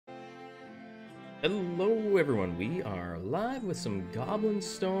Hello everyone, we are live with some Goblin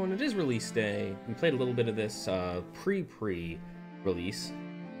Stone. It is release day. We played a little bit of this pre-release.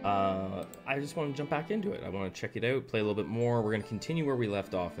 I just want to jump back into it. I want to check it out, play a little bit more. We're going to continue where we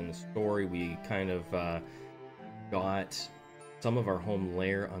left off in the story. We kind of got some of our home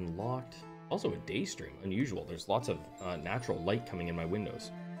lair unlocked. Also a day stream, unusual. There's lots of natural light coming in my windows.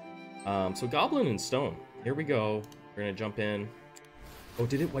 So Goblin and Stone, here we go. We're going to jump in. Oh,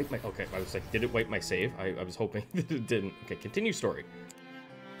 did it wipe my... Okay, I was like, did it wipe my save? I was hoping that it didn't. Okay, continue story.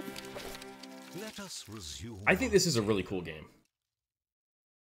 Let us resume. I think this is a really cool game.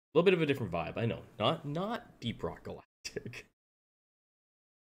 A little bit of a different vibe, I know. Not Deep Rock Galactic.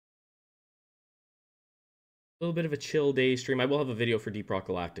 A little bit of a chill day stream. I will have a video for Deep Rock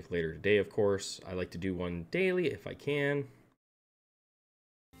Galactic later today, of course. I like to do one daily if I can.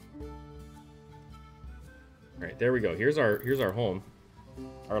 All right, there we go. Here's our home.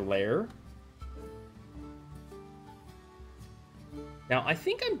 Our lair. Now, I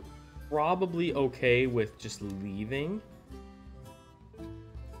think I'm probably okay with just leaving.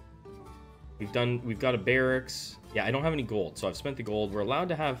 We've got a barracks. Yeah, I don't have any gold, so I've spent the gold. We're allowed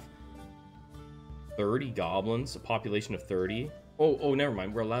to have 30 goblins, a population of 30. Oh, never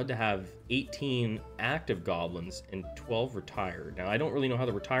mind. We're allowed to have 18 active goblins and 12 retired. Now, I don't really know how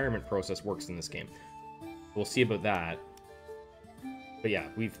the retirement process works in this game. We'll see about that. But yeah,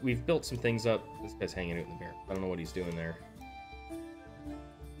 we've built some things up. This guy's hanging out in the bear. I don't know what he's doing there.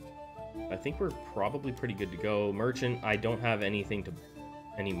 I think we're probably pretty good to go. Merchant, I don't have any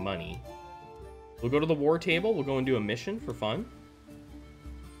money. We'll go to the war table. We'll go and do a mission for fun.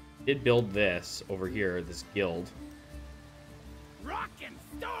 Did build this over here, this guild. Rock and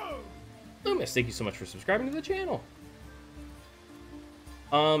stone. Loomis, thank you so much for subscribing to the channel.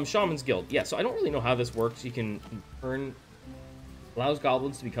 Shaman's Guild. Yeah, so I don't really know how this works. You can earn... Allows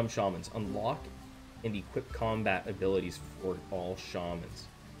goblins to become shamans. Unlock and equip combat abilities for all shamans.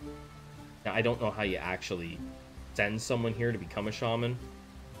 Now, I don't know how you actually send someone here to become a shaman.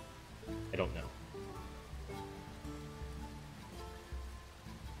 I don't know.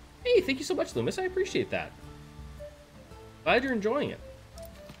 Hey, thank you so much, Loomis. I appreciate that. Glad you're enjoying it.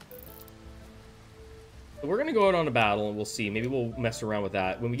 So we're going to go out on a battle, and we'll see. Maybe we'll mess around with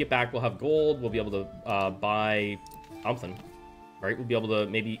that. When we get back, we'll have gold. We'll be able to buy something. Right, we'll be able to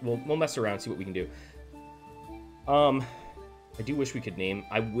maybe we'll mess around and see what we can do. I do wish we could name.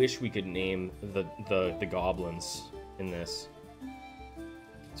 I wish we could name the goblins in this.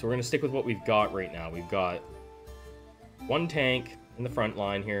 So we're gonna stick with what we've got right now. We've got one tank in the front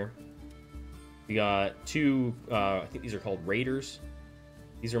line here. We got two. I think these are called raiders.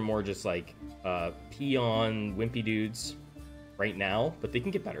 These are more just like peon wimpy dudes right now, but they can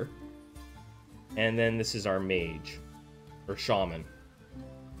get better. And then this is our mage. Or shaman.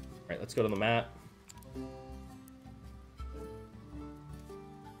 Alright, let's go to the map.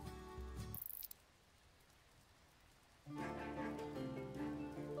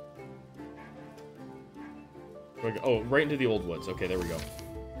 Oh, right into the old woods. Okay, there we go.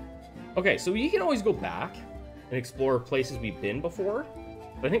 Okay, so you can always go back and explore places we've been before.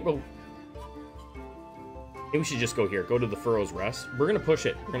 But I think maybe we should just go here. Go to the Furrow's Rest. We're going to push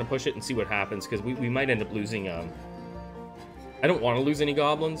it. We're going to push it and see what happens, because we might end up losing... I don't want to lose any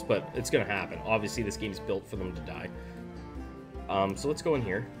goblins, but it's going to happen. Obviously, this game's built for them to die. So let's go in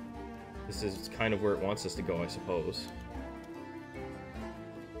here. This is kind of where it wants us to go, I suppose.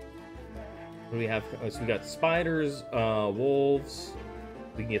 What do we have? So we got spiders, wolves.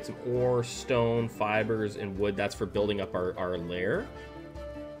 We can get some ore, stone, fibers, and wood. That's for building up our lair.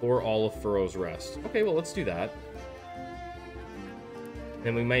 Or all of Furrow's Rest. Okay, well, let's do that.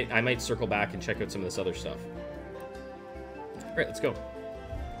 And I might circle back and check out some of this other stuff. Alright, let's go.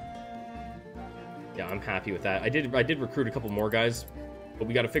 Yeah, I'm happy with that. I did recruit a couple more guys, but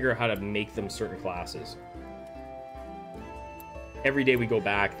we got to figure out how to make them certain classes. Every day we go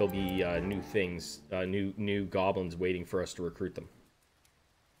back, there'll be new things, new goblins waiting for us to recruit them.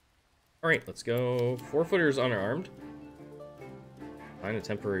 Alright, let's go. 4-footers unarmed. Find a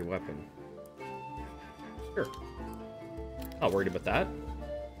temporary weapon. Sure. Not worried about that.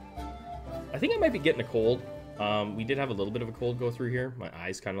 I think I might be getting a cold. We did have a little bit of a cold go through here. My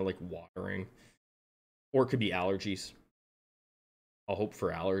eyes kind of like watering. Or it could be allergies. I'll hope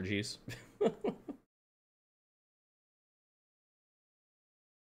for allergies.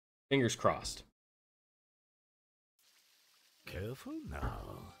 Fingers crossed. Careful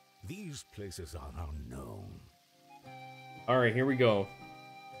now. These places are unknown. Alright, here we go.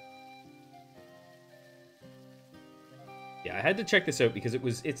 Yeah, I had to check this out because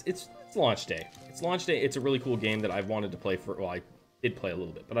it's launch day. It's launch day. It's a really cool game that I've wanted to play for. Well, I did play a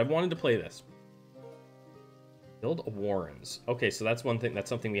little bit, but I wanted to play this. Build warrens. Okay, so that's one thing. That's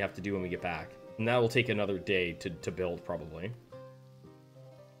something we have to do when we get back. And that will take another day to build, probably.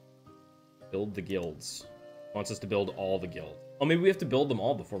 Build the guilds. Wants us to build all the guilds. Oh, maybe we have to build them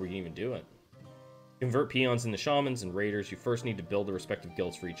all before we can even do it. Convert peons into shamans and raiders. You first need to build the respective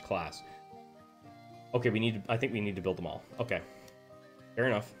guilds for each class. Okay, I think we need to build them all. Okay. Fair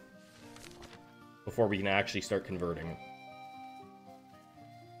enough. Before we can actually start converting.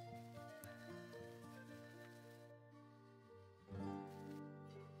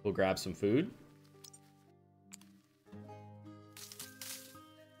 We'll grab some food.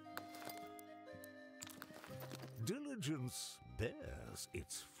 Diligence bears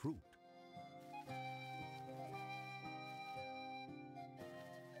its fruit.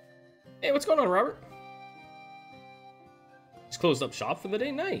 Hey, what's going on, Robert? Just closed up shop for the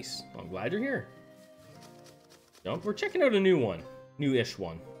day. Nice. I'm glad you're here. No, we're checking out a new one. New-ish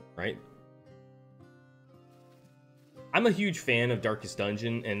one, right? I'm a huge fan of Darkest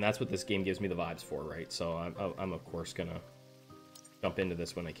Dungeon, and that's what this game gives me the vibes for, right? So I'm of course gonna jump into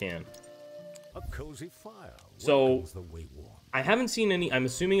this when I can. A cozy fire. So I haven't seen any. I'm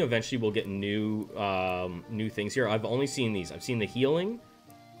assuming eventually we'll get new things here. I've only seen these. I've seen the healing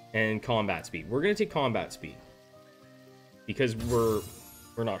and combat speed. We're gonna take combat speed because we're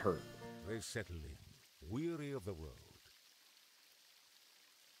not hurt. They settle in, weary of the road.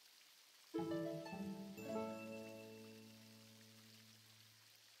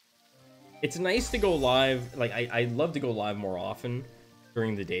 It's nice to go live. Like I love to go live more often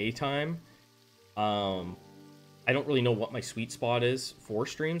during the daytime. I don't really know what my sweet spot is for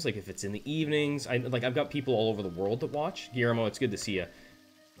streams. Like if it's in the evenings, I've got people all over the world that watch. Guillermo, it's good to see you.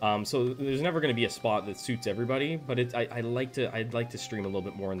 So there's never going to be a spot that suits everybody, but I'd like to stream a little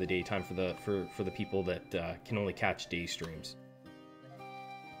bit more in the daytime for the people that can only catch day streams.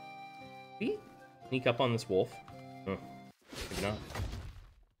 See? Sneak up on this wolf. Huh. Maybe not.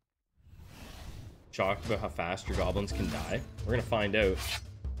 Shocked about how fast your goblins can die. We're gonna find out.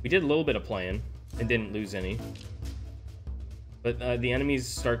 We did a little bit of playing and didn't lose any, but the enemies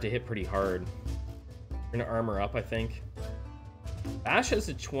start to hit pretty hard. We're gonna armor up, I think. Ash has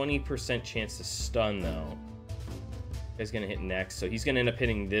a 20% chance to stun, though. Guy's gonna hit next, so he's gonna end up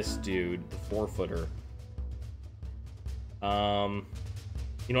hitting this dude, the 4-footer.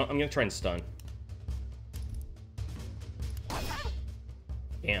 You know what? I'm gonna try and stun.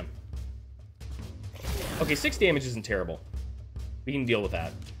 Damn. Okay, 6 damage isn't terrible. We can deal with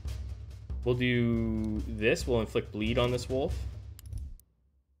that. We'll do this. We'll inflict bleed on this wolf.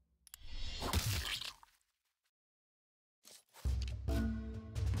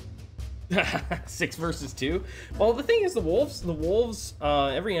 Six versus 2. Well, the thing is, the wolves,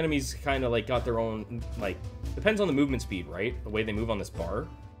 every enemy's kind of like got their own, like, depends on the movement speed, right? The way they move on this bar.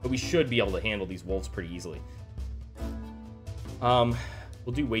 But we should be able to handle these wolves pretty easily. We'll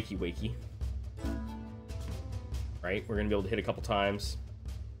do wakey wakey. Right? We're gonna be able to hit a couple times.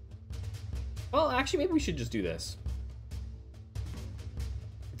 Well, actually, maybe we should just do this.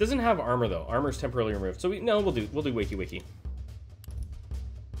 It doesn't have armor though. Armor's temporarily removed. So we'll do wakey wakey.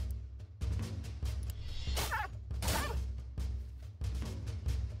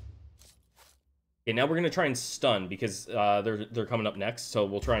 Okay, now we're gonna try and stun because they're coming up next. So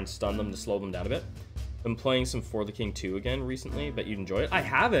we'll try and stun them to slow them down a bit. Been playing some For the King 2 again recently. Bet you'd enjoy it. I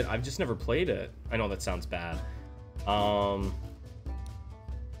have it. I've just never played it. I know that sounds bad.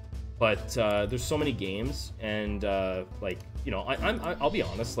 But there's so many games, and like, you know, I'll be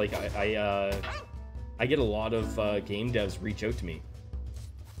honest, like I get a lot of game devs reach out to me,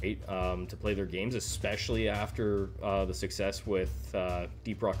 right, to play their games, especially after the success with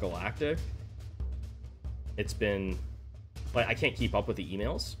Deep Rock Galactic. It's been like I can't keep up with the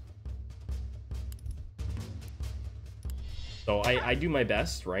emails, so I do my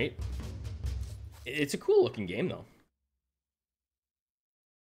best, right? It's a cool looking game though.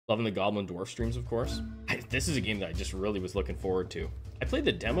 Loving the Goblin Dwarf streams, of course. This is a game that I just really was looking forward to. I played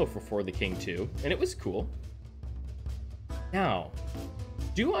the demo for the King 2, and it was cool. Now,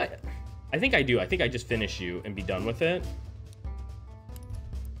 do I think I do. I think I just finish you and be done with it.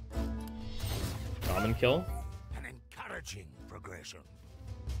 Common kill. An encouraging progression.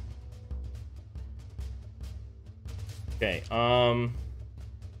 Okay,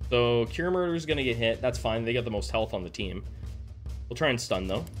 so Cure Murder is gonna get hit. That's fine. They got the most health on the team. We'll try and stun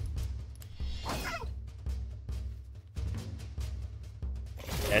though.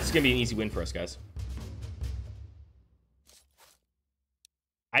 Yeah, it's gonna be an easy win for us, guys.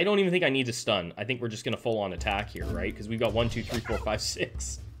 I don't even think I need to stun. I think we're just gonna full on attack here, right? Because we've got 1, 2, 3, 4, 5,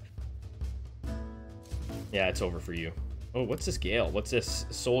 6. Yeah, it's over for you. Oh, what's this Gale? What's this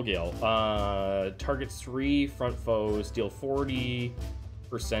Soul Gale? Targets 3 front foes, deal 40%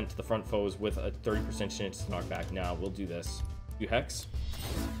 to the front foes with a 30% chance to knock back. Now, we'll do this. 2 Hex.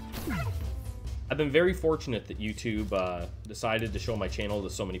 I've been very fortunate that YouTube decided to show my channel to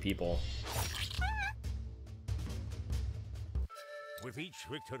so many people. With each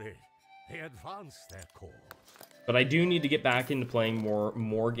victory, they advance their cause. But I do need to get back into playing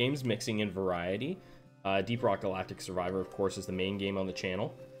more games, mixing in variety. Deep Rock Galactic Survivor, of course, is the main game on the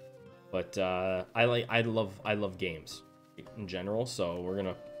channel. But I love games in general, so we're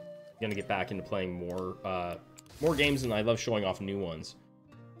gonna get back into playing more games, and I love showing off new ones.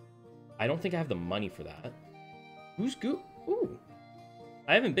 I don't think I have the money for that. Who's Ooh,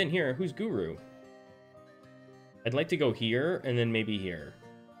 I haven't been here. Who's Guru? I'd like to go here and then maybe here.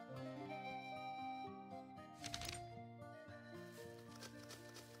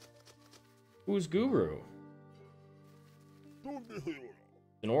 Who's Guru?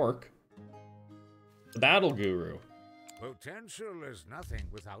 An orc. The battle guru. Potential is nothing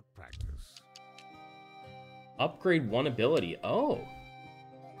without practice. Upgrade 1 ability. Oh.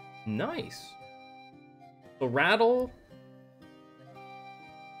 Nice. So rattle.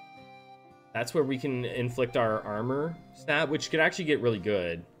 That's where we can inflict our armor stat, which could actually get really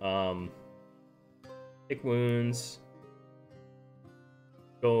good. Hit wounds.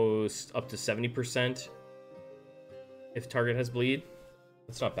 Goes up to 70% if target has bleed.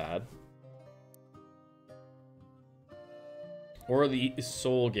 That's not bad. Or the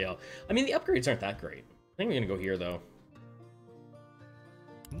Soul Gale. I mean, the upgrades aren't that great. I think we're gonna go here though.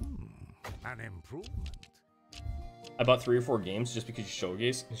 An improvement. I bought 3 or 4 games just because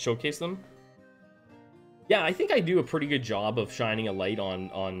you showcase them. Yeah, I think I do a pretty good job of shining a light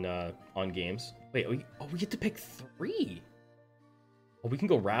on games. Wait, we get to pick 3. Oh, we can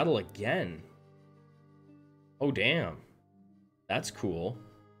go rattle again. Oh, damn. That's cool.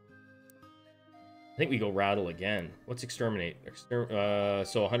 I think we go rattle again. What's exterminate?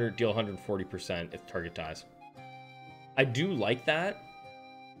 So 100 deal 140% if target dies. I do like that.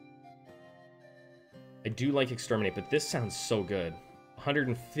 I do like exterminate, but this sounds so good.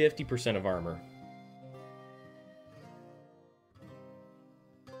 150% of armor.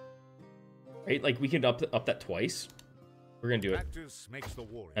 Right? Like we could up that twice. We're gonna do it.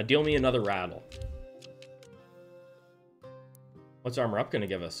 Now deal me another rattle. What's armor up gonna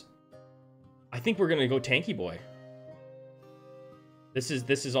give us? I think we're gonna go tanky boy. This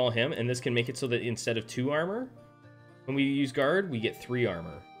is all him, and this can make it so that instead of 2 armor, when we use guard, we get 3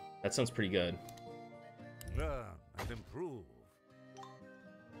 armor. That sounds pretty good. Learn and improve.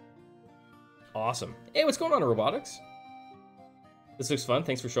 Awesome. Hey, what's going on, Robotics? This looks fun.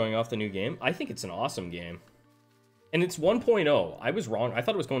 Thanks for showing off the new game. I think it's an awesome game. And it's 1.0. I was wrong. I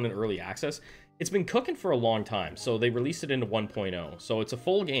thought it was going in early access. It's been cooking for a long time, so they released it into 1.0. So it's a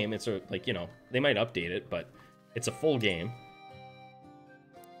full game. It's a, like, you know, they might update it, but it's a full game.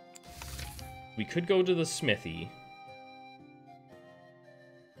 We could go to the smithy,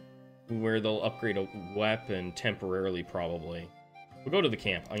 where they'll upgrade a weapon temporarily, probably. We'll go to the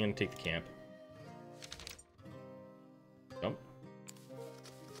camp. I'm going to take the camp. Jump.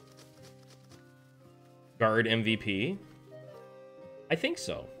 Guard MVP? I think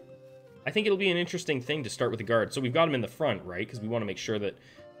so. I think it'll be an interesting thing to start with the guard. So we've got them in the front, right? Because we want to make sure that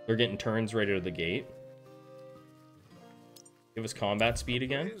they're getting turns right out of the gate. Give us combat speed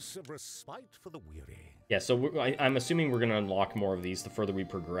again. For the weary. Yeah, so I'm assuming we're going to unlock more of these the further we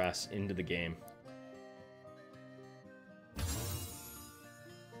progress into the game.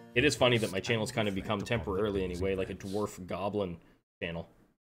 It is funny that my channel's kind of become temporarily anyway, like a dwarf goblin channel.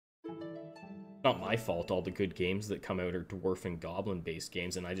 Not my fault, all the good games that come out are dwarf and goblin based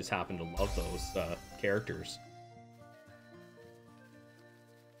games, and I just happen to love those characters.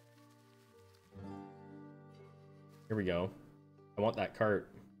 Here we go. I want that cart.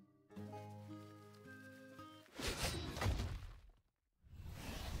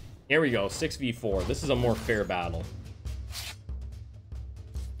 Here we go, 6v4. This is a more fair battle.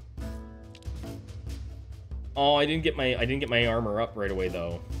 Oh, I didn't get my armor up right away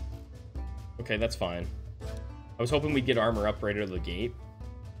though. Okay, that's fine. I was hoping we'd get armor up right out of the gate.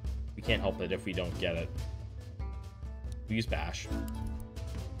 We can't help it if we don't get it. We use bash.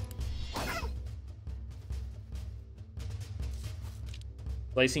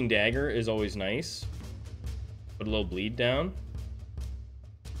 Slicing dagger is always nice. Put a little bleed down.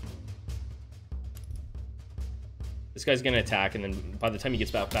 This guy's gonna attack, and then by the time he gets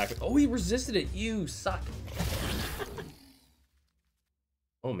back, oh, he resisted it. You suck.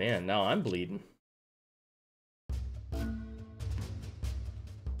 Oh man, now I'm bleeding.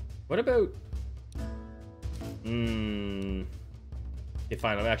 What about Okay,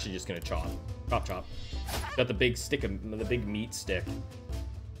 fine. I'm actually just gonna chop. Chop, chop. Got the big stick of the big meat stick.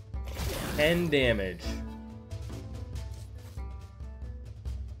 10 damage.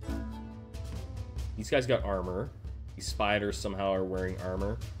 These guys got armor. These spiders somehow are wearing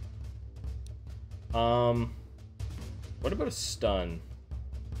armor. What about a stun?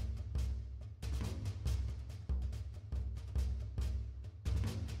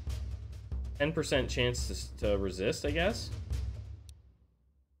 10% chance to resist, I guess.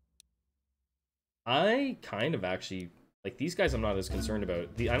 I kind of actually like these guys. I'm not as concerned about.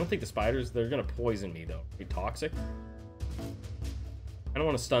 I don't think the spiders. They're gonna poison me though. Be toxic. I don't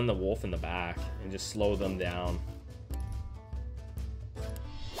want to stun the wolf in the back and just slow them down.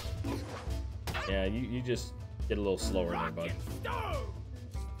 Yeah, you just get a little slower there, bud.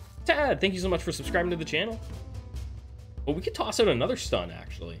 Tad, thank you so much for subscribing to the channel. Well, we could toss out another stun,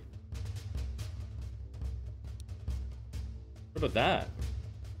 actually. What about that?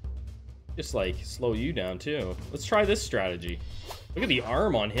 Just, like, slow you down, too. Let's try this strategy. Look at the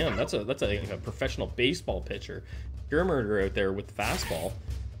arm on him. That's a professional baseball pitcher. Germurder out there with the fastball.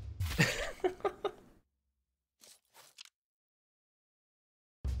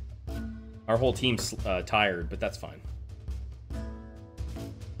 Our whole team's tired, but that's fine. It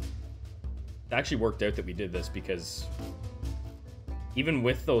actually worked out that we did this because even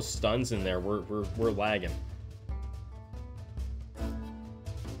with those stuns in there, we're lagging.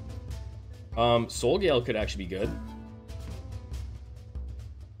 Soul Gale could actually be good.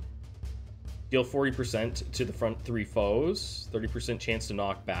 Deal 40% to the front 3 foes, 30% chance to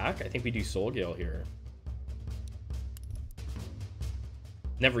knock back. I think we do Soul Gale here.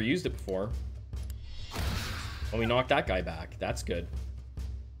 Never used it before. And we knocked that guy back. That's good.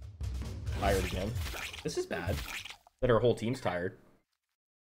 Tired again. This is bad. That our whole team's tired.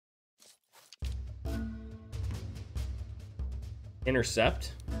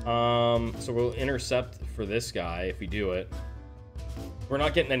 Intercept. So we'll intercept for this guy if we do it. We're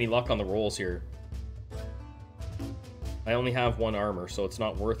not getting any luck on the rolls here. I only have 1 armor, so it's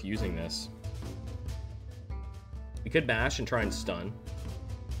not worth using this. We could bash and try and stun.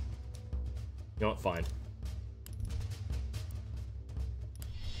 You know what? Fine.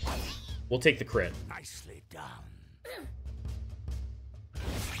 We'll take the crit. Nicely done.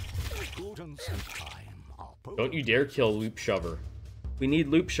 Golden time. Don't you dare kill Loop Shover. We need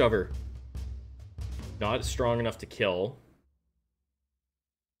Loop Shover. Not strong enough to kill.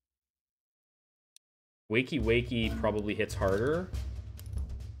 Wakey Wakey probably hits harder.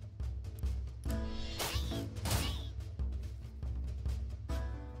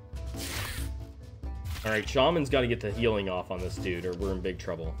 Alright, Shaman's got to get the healing off on this dude or we're in big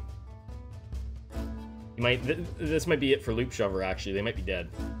trouble. You might. This might be it for Loop Shover, actually. They might be dead.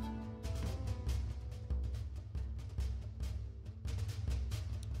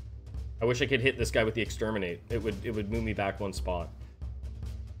 I wish I could hit this guy with the Exterminate. It would move me back 1 spot.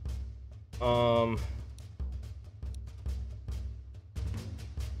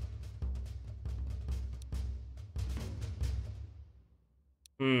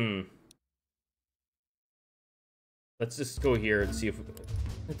 Let's just go here and see if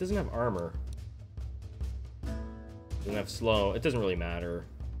it doesn't have armor. Doesn't have slow. It doesn't really matter.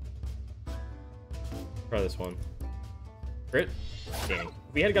 Try this one. Crit? Dang.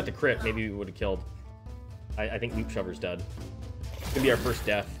 If we had got the crit, maybe we would have killed. I think Loop Shover's dead. It's gonna be our first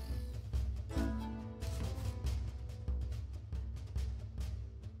death.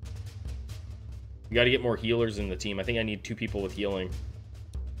 We gotta get more healers in the team. I think I need 2 people with healing.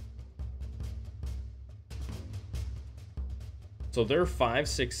 So they're 5,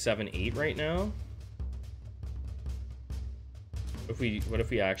 6, 7, 8 right now. What if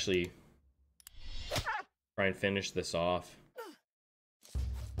we actually try and finish this off?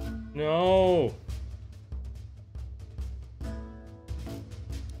 No!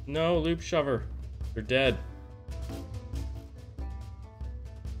 No, Loop Shover. They're dead.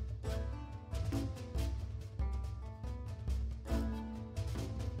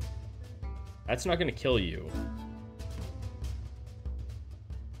 That's not gonna kill you.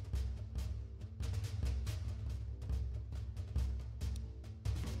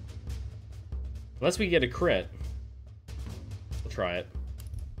 Unless we get a crit. We'll try it.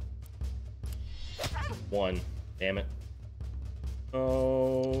 1. Damn it.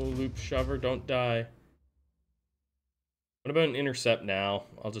 Oh, Loop Shover, don't die. What about an intercept now?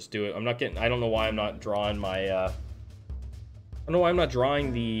 I'll just do it. I'm not getting... I don't know why I'm not drawing my... I don't know why I'm not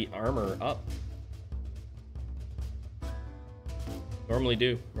drawing the armor up. Normally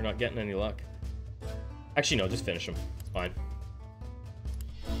do. We're not getting any luck. Actually, no. Just finish him. It's fine.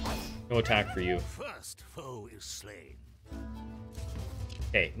 No attack for you. First foe is slain.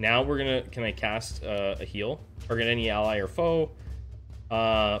 Okay, now we're gonna... Can I cast a heal? Target any ally or foe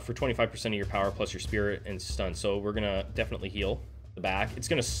for 25% of your power plus your spirit and stun. So we're gonna definitely heal the back. It's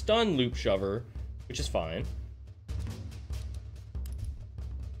gonna stun Loop Shover, which is fine.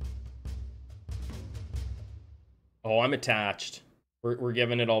 Oh, I'm attached. We're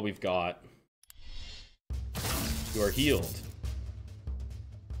giving it all we've got. You are healed.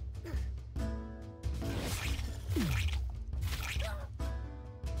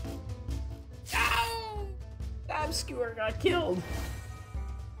 Ow! Stab Skewer got killed.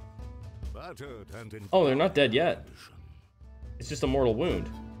 Oh, they're not dead yet. It's just a mortal wound.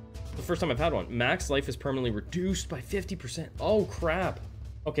 The first time I've had one. Max life is permanently reduced by 50%. Oh, crap.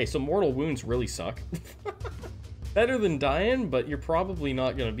 Okay, so mortal wounds really suck. Better than dying, but you're probably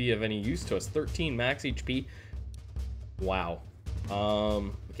not going to be of any use to us. 13 max HP. Wow.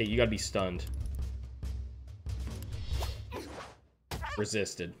 Okay, you got to be stunned.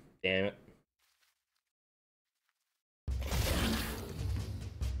 Resisted. Damn it.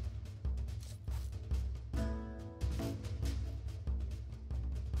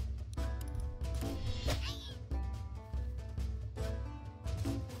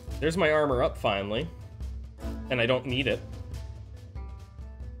 There's my armor up finally. And I don't need it.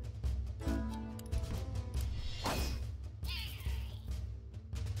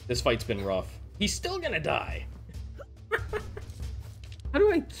 This fight's been rough. He's still gonna die. How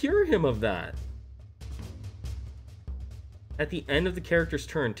do I cure him of that? At the end of the character's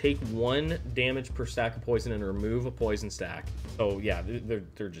turn, take 1 damage per stack of poison and remove a poison stack. So yeah,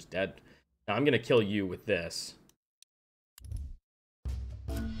 they're just dead. Now I'm gonna kill you with this.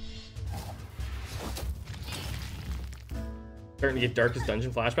 Starting to get Darkest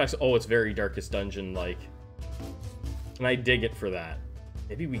Dungeon flashbacks. Oh, it's very Darkest Dungeon like. And I dig it for that.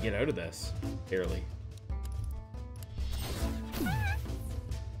 Maybe we get out of this. Barely.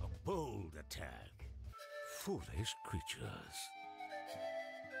 A bold attack. Foolish creatures.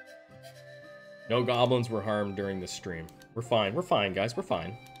 No goblins were harmed during this stream. We're fine. We're fine, guys. We're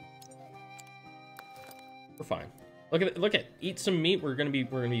fine. We're fine. Look at it. Look at it. Eat some meat. We're gonna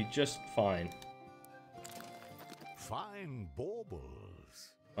be just fine. Fine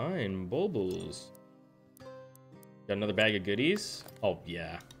baubles. Fine baubles. Got another bag of goodies. Oh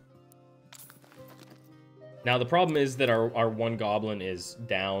yeah. Now the problem is that our one goblin is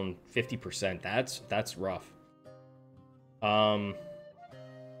down 50%. That's rough. Yeah,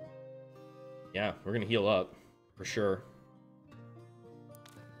 we're gonna heal up for sure.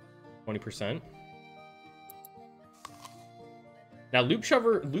 20%. Now Loop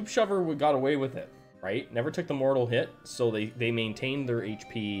Shover got away with it, right? Never took the mortal hit, so they maintained their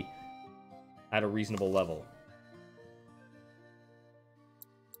HP at a reasonable level.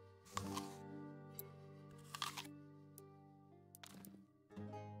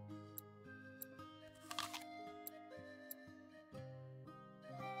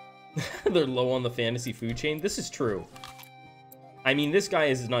 They're low on the fantasy food chain. This is true. I mean, this guy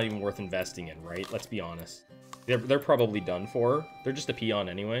is not even worth investing in, right? Let's be honest. They're probably done for. They're just a peon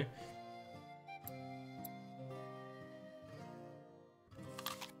anyway.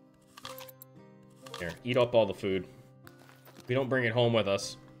 Here, eat up all the food. We don't bring it home with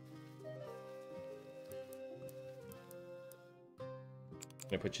us. I'm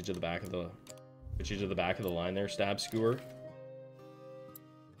gonna put you to the back of the line there, Stab Skewer.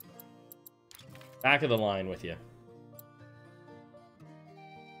 Back of the line with you.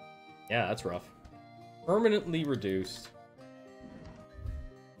 Yeah, that's rough. Permanently reduced.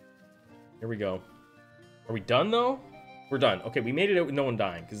 Here we go. Are we done, though? We're done. Okay, we made it out with no one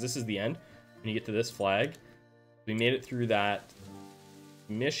dying, because this is the end. When you get to this flag, we made it through that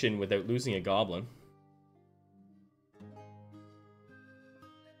mission without losing a goblin.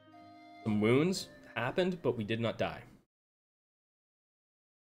 Some wounds happened, but we did not die.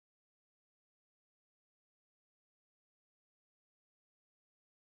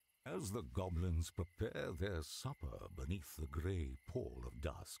 As the goblins prepare their supper beneath the grey pall of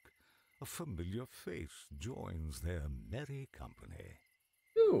dusk, a familiar face joins their merry company.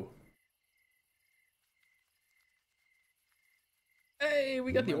 Ooh. Hey,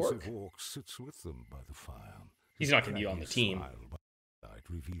 we got the orc. The orc sits with them by the fire. He's not going to be on the team. It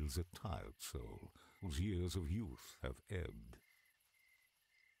reveals a tired soul whose years of youth have ebbed.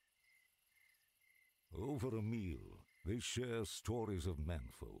 Over a meal, they share stories of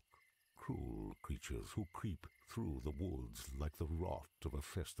menfolk, cruel creatures who creep through the woods like the rot of a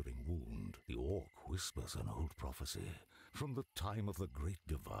festering wound. The orc whispers an old prophecy from the time of the Great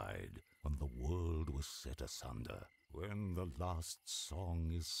Divide, when the world was set asunder, When the last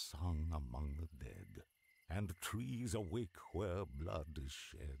song is sung among the dead, and trees awake where blood is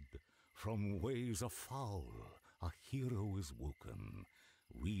shed, from ways afoul a hero is woken,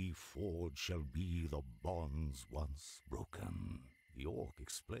 reforged shall be the bonds once broken. The orc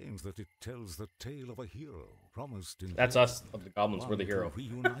explains that it tells the tale of a hero promised in That's us of the goblins. We're the hero.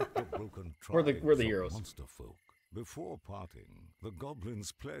 Reunite the broken we're the tribes of heroes. monster folk. Before parting, the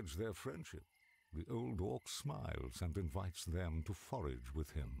goblins pledge their friendship. The old orc smiles and invites them to forage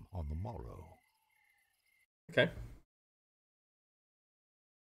with him on the morrow. Okay.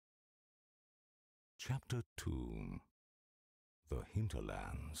 Chapter 2. The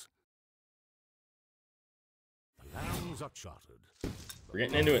Hinterlands. The lands are charted. We're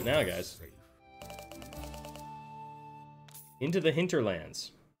getting into it now, guys. Into the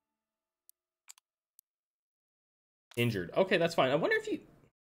hinterlands. Injured. Okay, that's fine. I wonder if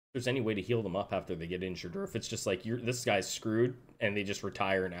there's any way to heal them up after they get injured, or if it's just like this guy's screwed and they just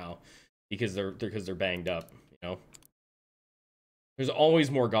retire now because they're banged up. You know. There's always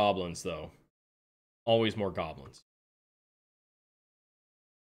more goblins, though. Always more goblins.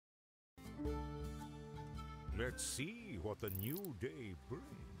 Let's see what the new day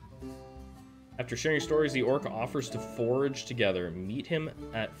brings. After sharing stories, the orc offers to forage together. Meet him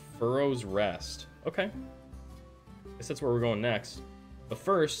at Furrow's Rest. Okay. Guess that's where we're going next. But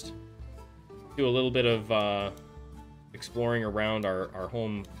first, do a little bit of exploring around our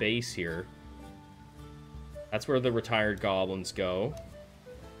home base here. That's where the retired goblins go.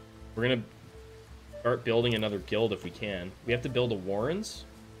 We're gonna start building another guild if we can. We have to build a Warrens.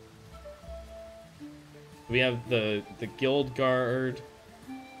 We have the guild guard.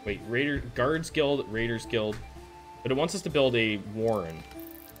 Wait, Guards Guild, Raiders Guild. But it wants us to build a Warren.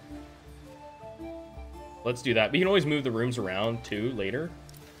 Let's do that. We can always move the rooms around too later.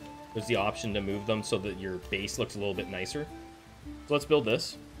 There's the option to move them so that your base looks a little bit nicer. So let's build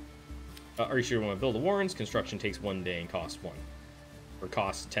this. Are you sure you want to build a Warrens? Construction takes 1 day and costs 1. Or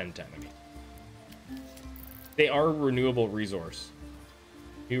costs 10, I mean. They are a renewable resource.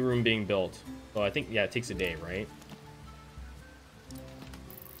 New room being built. So I think, yeah, it takes a day, right?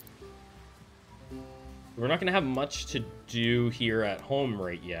 We're not going to have much to do here at home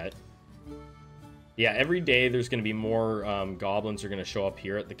right yet. Yeah, every day there's going to be more goblins are going to show up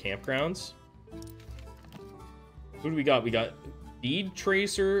here at the campgrounds. Who do we got? We got Bead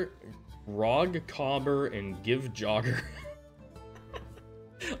Tracer, Grog Cobber, and Give Jogger.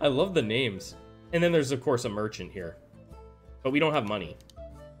 I love the names. And then there's, of course, a merchant here. But we don't have money.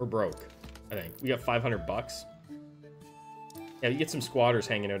 We're broke, I think. We got 500 bucks. Yeah, you get some squatters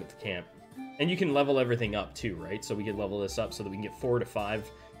hanging out at the camp. And you can level everything up too, right? So we can level this up so that we can get 4 to 5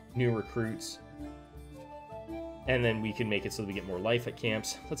 new recruits. And then we can make it so that we get more life at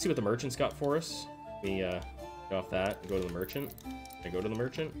camps. Let's see what the merchant's got for us. We get off that and go to the merchant. Can I go to the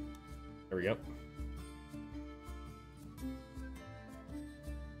merchant? There we go.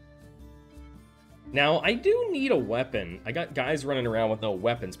 Now, I do need a weapon. I got guys running around with no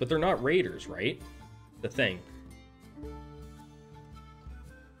weapons, but they're not raiders, right? The thing.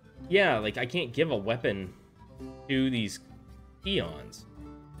 Yeah, like, I can't give a weapon to these peons.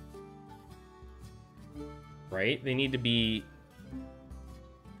 Right? They need to be...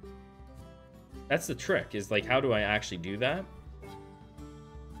 That's the trick, is, like, how do I actually do that?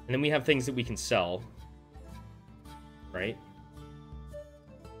 And then we have things that we can sell. Right?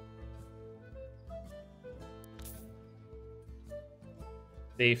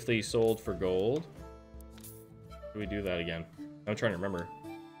 Safely sold for gold. How do we do that again? I'm trying to remember.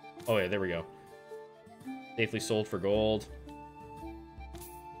 Oh yeah, there we go. Safely sold for gold.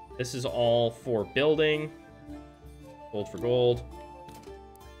 This is all for building. Sold for gold.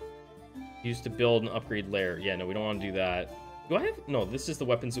 Used to build and upgrade lair. Yeah, no, we don't want to do that. Do I have... No, this is the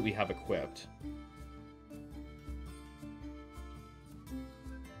weapons that we have equipped.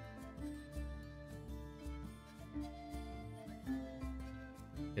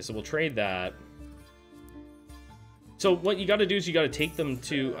 Okay, so we'll trade that. So what you got to do is you got to take them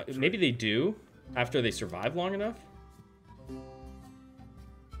to... maybe they do after they survive long enough.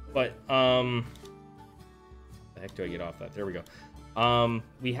 But, the heck do I get off that? There we go.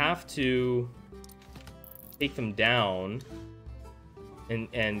 We have to take them down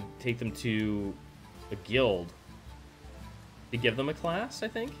and take them to a guild to give them a class, I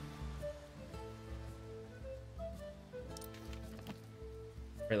think.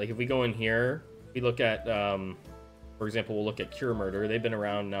 Right, like if we go in here, we look at, for example, we'll look at Cure Murder. They've been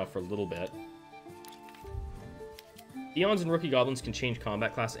around now for a little bit. Peons and rookie goblins can change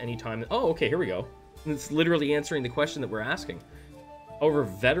combat class anytime. Oh, okay, here we go. It's literally answering the question that we're asking. Over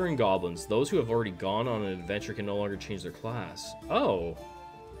veteran goblins, those who have already gone on an adventure can no longer change their class. Oh.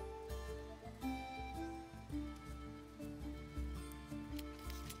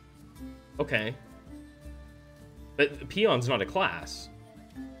 Okay. But peon's not a class.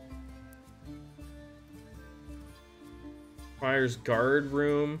 Requires guard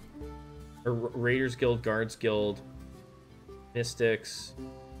room, or Raiders Guild, Guards Guild, Mystics,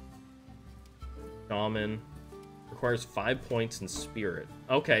 Shaman. Requires 5 points in Spirit.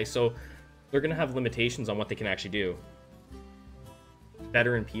 Okay, so they're gonna have limitations on what they can actually do.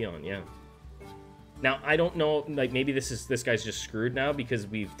 Veteran peon, yeah. Now I don't know, like maybe this guy's just screwed now because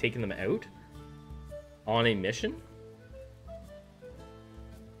we've taken them out on a mission.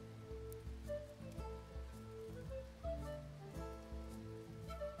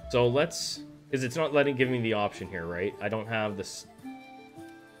 So let's, because it's not giving me the option here, right? I don't have the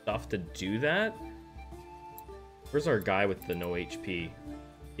stuff to do that. Where's our guy with the no HP?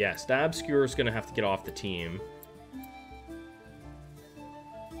 Yeah, Stab Skewer is gonna have to get off the team.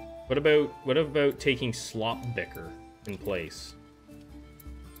 What about taking Slop Bicker in place?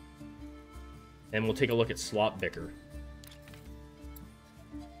 And we'll take a look at Slop Bicker.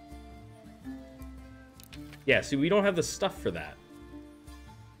 Yeah, see, we don't have the stuff for that.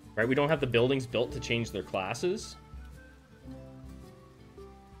 Right, we don't have the buildings built to change their classes.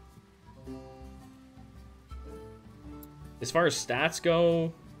 As far as stats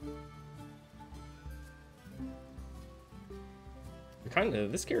go,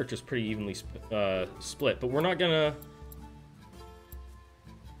 this character's pretty evenly split, but we're not gonna.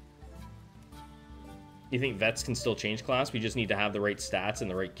 You think vets can still change class? We just need to have the right stats and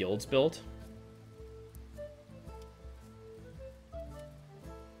the right guilds built.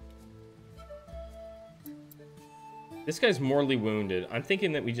 This guy's mortally wounded. I'm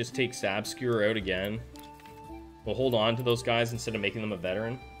thinking that we just take Stab Skewer out again. We'll hold on to those guys instead of making them a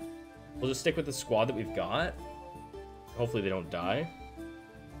veteran. We'll just stick with the squad that we've got. Hopefully they don't die.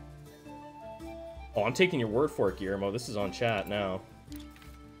 Oh, I'm taking your word for it, Guillermo. This is on chat now.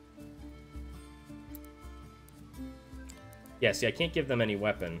 Yeah, see, I can't give them any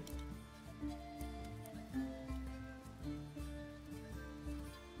weapon.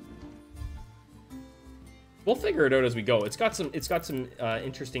 We'll figure it out as we go. It's got some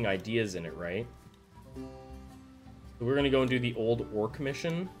interesting ideas in it, right? So we're gonna go and do the old orc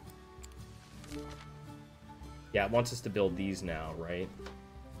mission. Yeah, it wants us to build these now, right?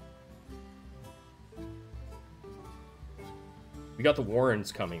 We got the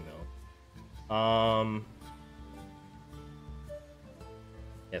Warrens coming though.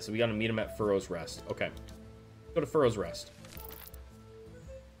 Yeah, so we gotta meet them at Furrow's Rest. Okay, go to Furrow's Rest.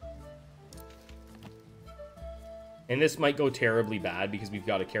 And this might go terribly bad because we've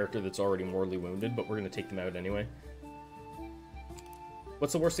got a character that's already mortally wounded, but we're going to take them out anyway.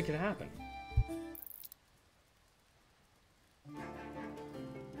 What's the worst that could happen?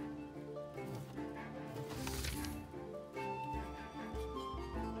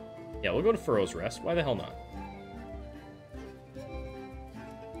 Yeah, we'll go to Furrow's Rest. Why the hell not?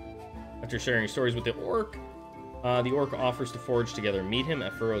 After sharing stories with the orc offers to forge together. Meet him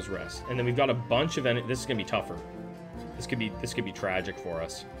at Furrow's Rest. And then we've got a bunch of this is going to be tougher. This could be tragic for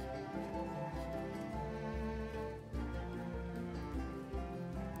us.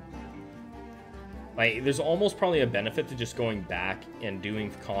 Like, there's almost probably a benefit to just going back and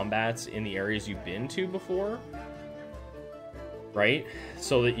doing combats in the areas you've been to before. Right?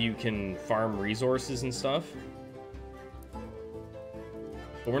 So that you can farm resources and stuff.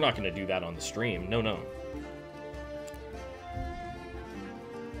 But we're not going to do that on the stream. No, no.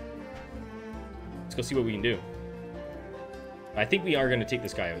 Let's go see what we can do. I think we are going to take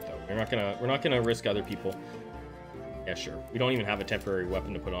this guy out though. We're not gonna risk other people. Yeah, sure. We don't even have a temporary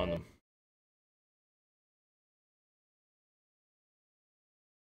weapon to put on them.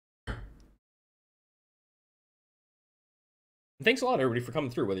 And thanks a lot, everybody, for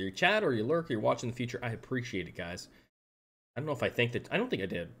coming through. Whether you chat or you lurk or you're watching the future, I appreciate it, guys. I don't know if I think that. I don't think I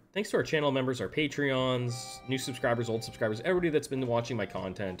did. Thanks to our channel members, our Patreons, new subscribers, old subscribers, everybody that's been watching my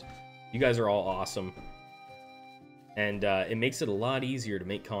content. You guys are all awesome. And it makes it a lot easier to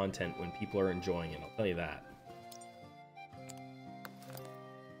make content when people are enjoying it, I'll tell you that.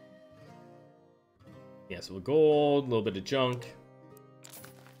 Yeah, so gold, a little bit of junk.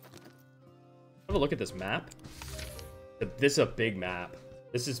 Have a look at this map. This is a big map.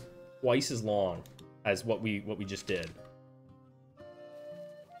 This is twice as long as what we just did.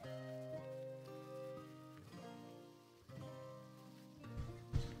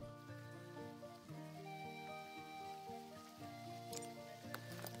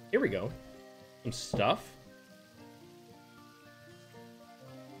 Here we go. Some stuff.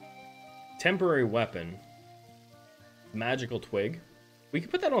 temporary weapon. Magical twig. We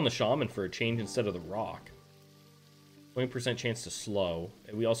could put that on the shaman for a change instead of the rock. 20% chance to slow.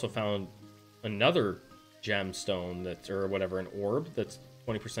 And we also found another gemstone that's, or whatever, an orb that's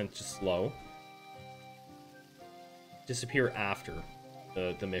 20% to slow. Disappear after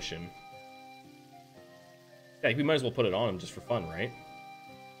the mission. Yeah, we might as well put it on him just for fun, right?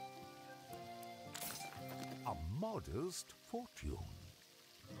 A modest fortune.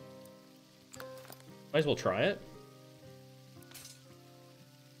 Might as well try it.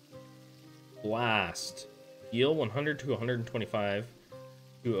 Blast. Heal 100 to 125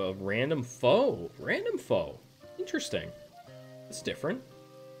 to a random foe. Random foe. Interesting. That's different.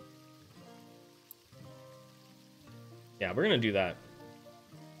 Yeah, we're gonna do that.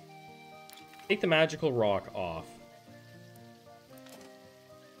 Take the magical rock off.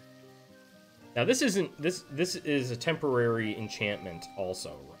 Now this isn't this is a temporary enchantment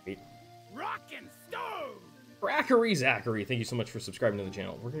also, right? Rock and stone. Rackery Zachary, thank you so much for subscribing to the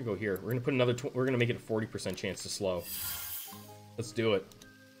channel. We're gonna go here. We're gonna put another. We're gonna make it a 40% chance to slow. Let's do it.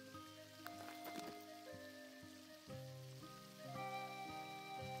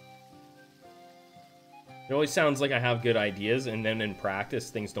 It always sounds like I have good ideas, and then in practice,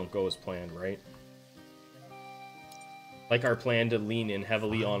 things don't go as planned, right? Like our plan to lean in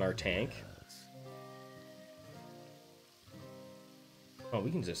heavily on our tank. Oh,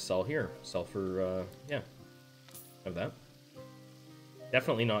 we can just sell here. Sell for, yeah. Have that.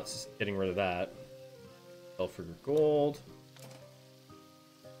 Definitely not getting rid of that. Sell for gold.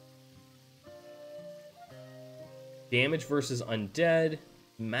 Damage versus undead.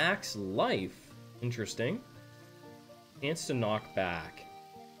 Max life. Interesting. Chance to knock back.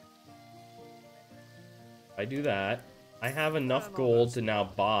 If I do that, I have enough gold to now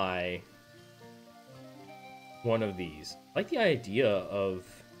buy one of these. I like the idea of...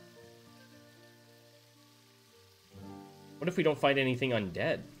 What if we don't find anything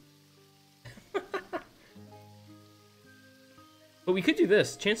undead? But we could do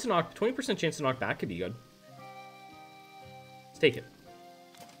this. Chance to knock... 20% chance to knock back could be good. Let's take it.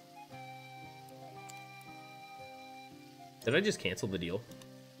 Did I just cancel the deal?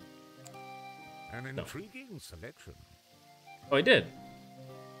 An intriguing selection. Oh, I did.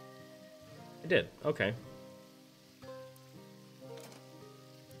 I did. Okay.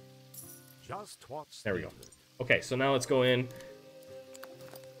 Just what's There we go. needed. Okay, so now let's go in.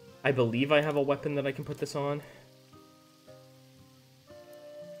 I believe I have a weapon that I can put this on.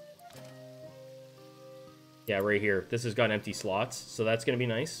 Yeah, right here. This has got empty slots, so that's going to be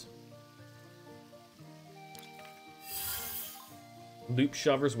nice. Loop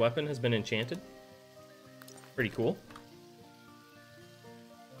Shover's weapon has been enchanted. Pretty cool.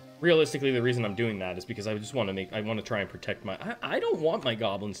 Realistically, the reason I'm doing that is because I just want to make... I want to try and protect my... I don't want my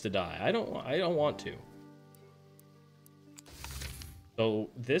goblins to die. I don't want to. So,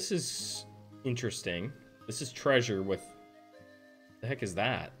 this is interesting. This is treasure with... The heck is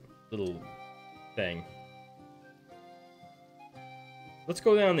that? Little thing. Let's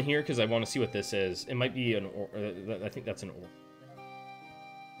go down to here because I want to see what this is. It might be an... I think that's an orc.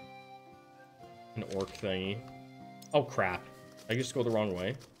 An orc thingy. Oh, crap. I just go the wrong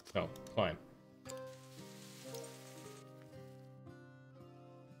way. No, climb.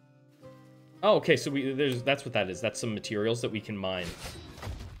 Oh, okay, so that's what that is. That's some materials that we can mine.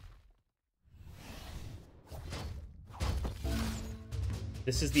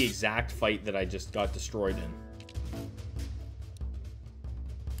 This is the exact fight that I just got destroyed in.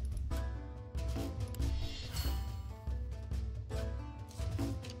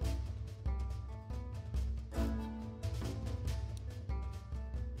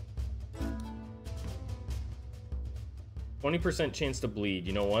 %20 chance to bleed.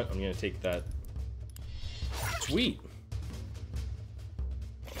 You know what? I'm gonna take that. Sweet.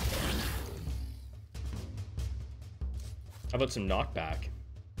 How about some knockback?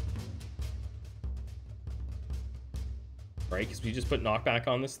 Right, because we just put knockback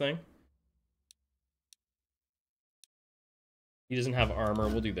on this thing. He doesn't have armor.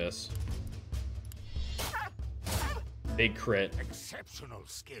 We'll do this. Big crit. Exceptional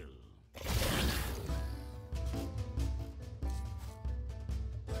skill.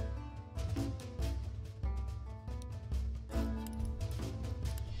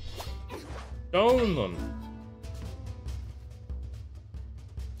 Stone them.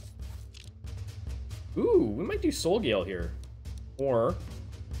 Ooh, we might do Soul Gale here. Or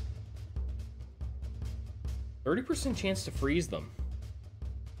 30% chance to freeze them.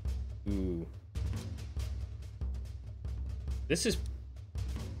 Ooh. This is...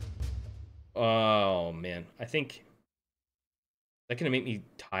 Oh, man. I think that gonna make me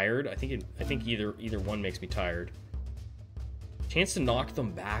tired? I think either one makes me tired. Chance to knock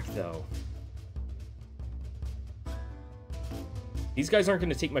them back though. These guys aren't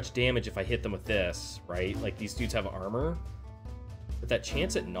gonna take much damage if I hit them with this, right? Like these dudes have armor. But that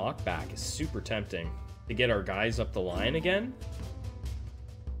chance at knockback is super tempting to get our guys up the line again.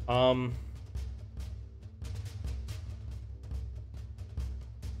 I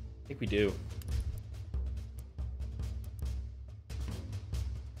think we do.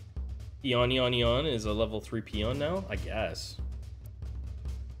 Eon is a level 3 peon now, I guess.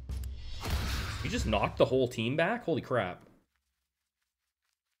 You just knocked the whole team back? Holy crap.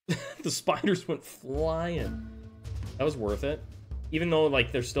 The spiders went flying. That was worth it. Even though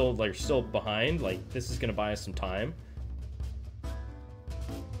like they're still behind, like this is gonna buy us some time.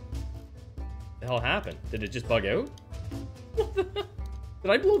 The hell happened? Did it just bug out? Did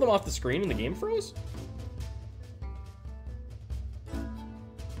I blow them off the screen and the game froze?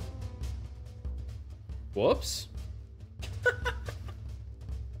 Whoops.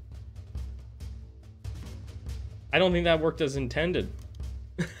 I don't think that worked as intended.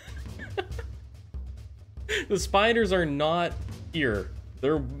 The spiders are not here.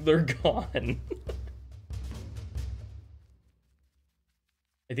 They're gone.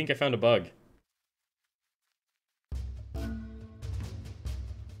 I think I found a bug.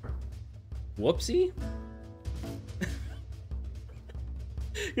 Whoopsie?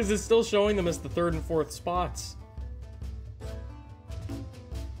 Because it's still showing them as the 3rd and 4th spots.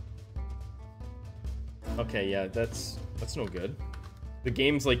 Okay, yeah, that's no good. The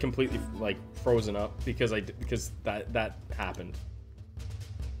game's like completely like frozen up because that happened.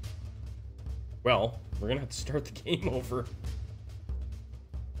 Well, we're gonna have to start the game over.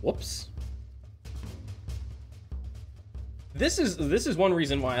 Whoops. This is one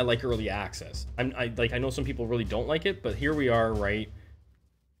reason why I like early access. I know some people really don't like it, but here we are, right?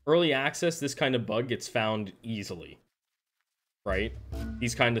 Early access, this kind of bug gets found easily, right?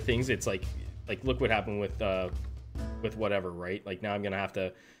 These kind of things, it's like look what happened with whatever, right? Like now I'm gonna have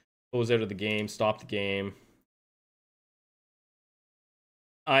to close out of the game, stop the game.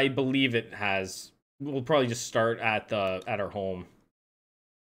 I believe it has. We'll probably just start at our home.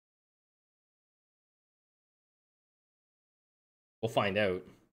 We'll find out.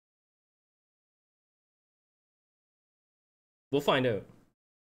 We'll find out.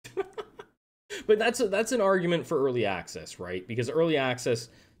 But that's an argument for early access, right? Because early access,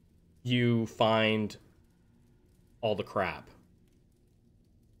 you find all the crap.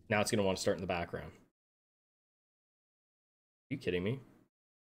 Now it's going to want to start in the background. Are you kidding me?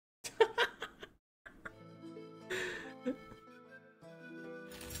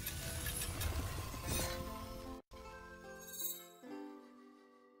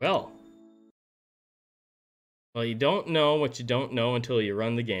 Well, you don't know what you don't know until you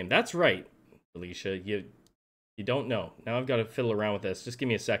run the game. That's right, Alicia. You don't know. Now I've got to fiddle around with this. Just give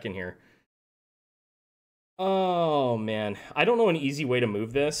me a second here. Oh, man. I don't know an easy way to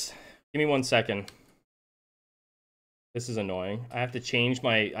move this. Give me 1 second. This is annoying. I have to change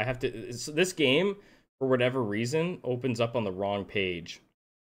my... This game, for whatever reason, opens up on the wrong page.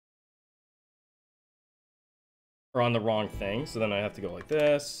 Or on the wrong thing. So then I have to go like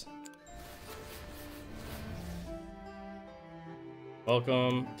this.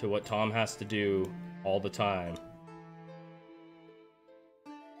 Welcome to what Tom has to do all the time.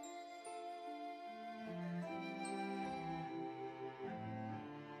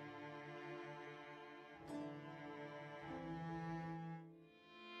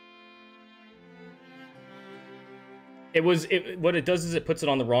 What it does is it puts it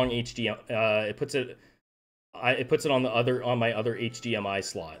on the wrong HDMI. It puts it on my other HDMI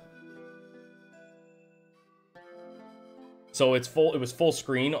slot. So it was full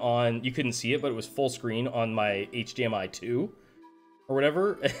screen on, you couldn't see it, but it was full screen on my HDMI 2 or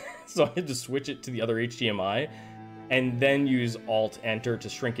whatever. So I had to switch it to the other HDMI and then use Alt Enter to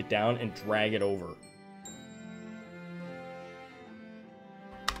shrink it down and drag it over.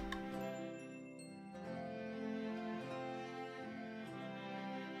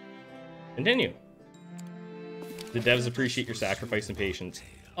 Continue. The devs appreciate your sacrifice and patience.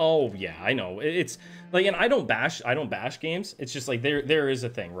 Oh yeah, I know. It's like, and I don't bash games. It's just like there is a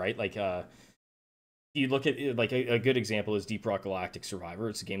thing, right? Like you look at it, like a good example is Deep Rock Galactic Survivor.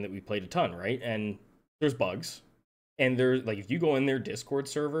 It's a game that we played a ton, right? And there's bugs. And there's like, if you go in their Discord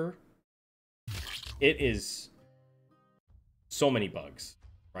server, it is so many bugs,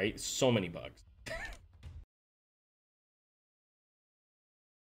 right? So many bugs.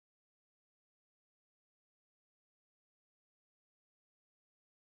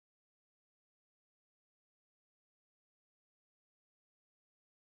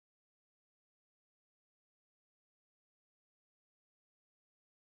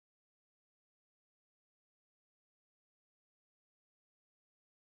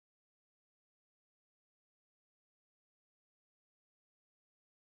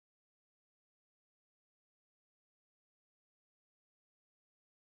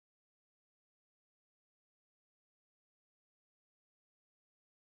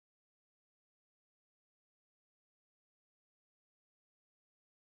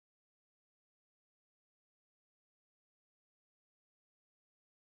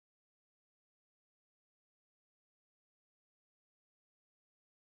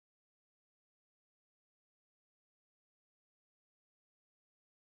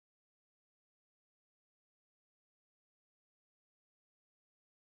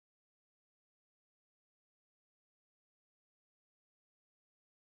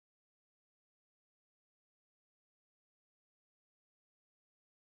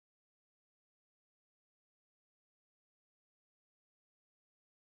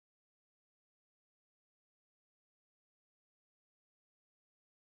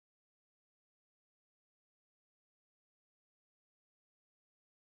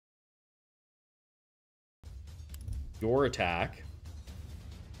 your attack.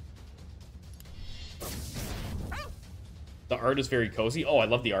 The art is very cozy. Oh, I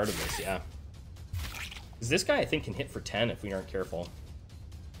love the art of this, yeah. Because this guy, I think, can hit for 10 if we aren't careful.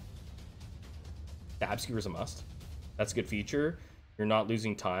 Stab Skewer is a must. That's a good feature. You're not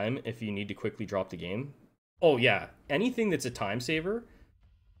losing time if you need to quickly drop the game. Oh, yeah. Anything that's a time saver,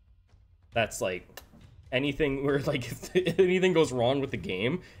 that's like... anything where, like, if anything goes wrong with the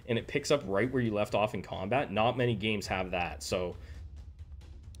game and it picks up right where you left off in combat, not many games have that. So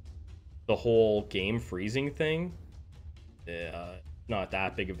the whole game freezing thing, not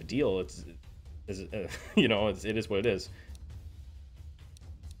that big of a deal. It's you know, it is what it is.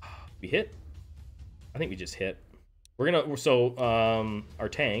 We hit. I think we just hit. We're gonna, so our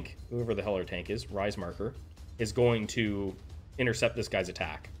tank, whoever the hell our tank is, Rise Marker, is going to intercept this guy's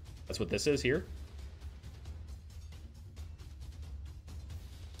attack. That's what this is here.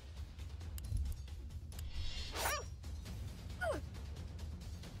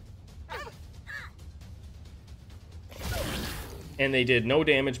 And they did no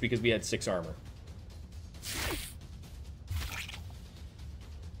damage because we had 6 armor.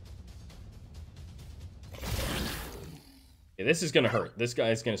 Okay, this is gonna hurt. This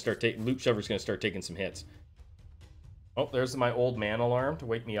guy's gonna start taking... Loot Shover's gonna start taking some hits. Oh, there's my old man alarm to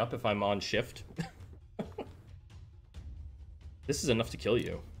wake me up if I'm on shift. This is enough to kill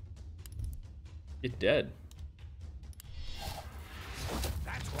you. Get dead.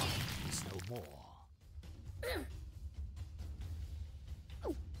 That's why it's no more.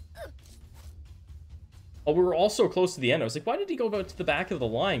 Oh, we were all so close to the end. I was like, why did he go about to the back of the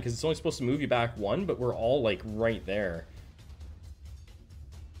line? Because it's only supposed to move you back 1, but we're all, like, right there.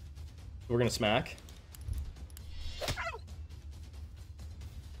 We're gonna smack.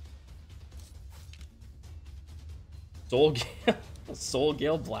 Soul Gale, Soul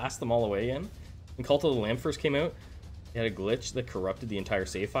Gale blast them all away again. When Cult of the Lamb first came out, it had a glitch that corrupted the entire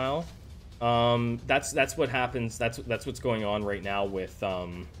save file. That's what happens. That's what's going on right now with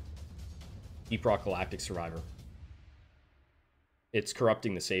Deep Rock Galactic Survivor. It's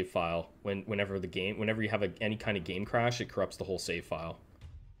corrupting the save file. Whenever you have any kind of game crash, it corrupts the whole save file.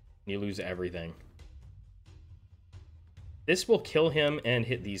 You lose everything. This will kill him and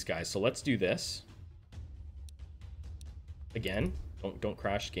hit these guys. So let's do this. Again, don't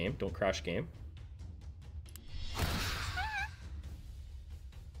crash game. Don't crash game.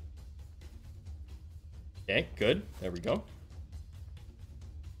 Okay, good. There we go.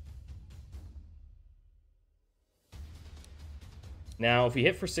 Now, if we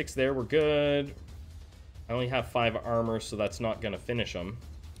hit for 6 there, we're good. I only have 5 armor, so that's not going to finish them.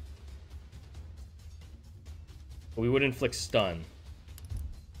 But we would inflict stun.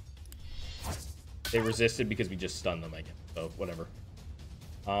 They resisted because we just stunned them, I guess. So, whatever.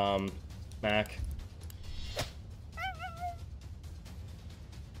 Smack.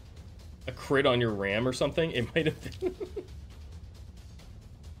 A crit on your ram or something? It might have been.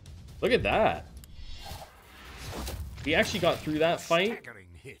 Look at that. We actually got through that fight.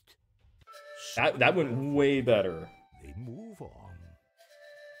 That went way better. They move on.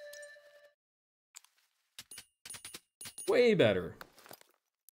 Way better.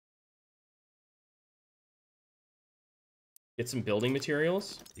 Get some building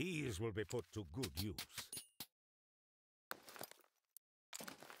materials. These will be put to good use.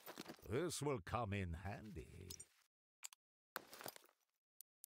 This will come in handy.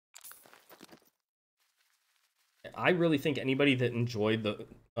 I really think anybody that enjoyed the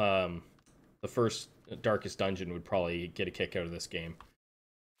first Darkest Dungeon would probably get a kick out of this game.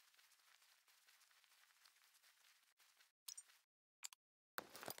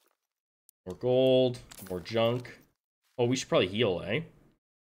 More gold, more junk. Oh, we should probably heal, eh?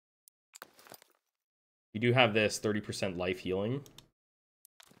 We do have this 30% life healing.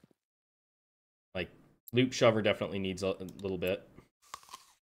 Like, Loot Shover definitely needs a little bit.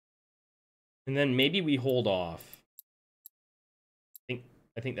 And then maybe we hold off.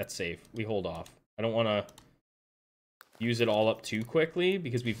 I think that's safe. We hold off. I don't want to use it all up too quickly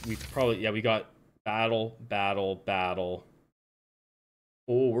because we probably... Yeah, we got battle, battle, battle.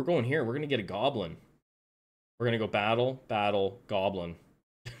 Oh, we're going here. We're going to get a Goblin. We're going to go battle, battle, Goblin.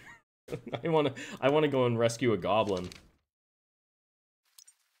 I want to go and rescue a Goblin.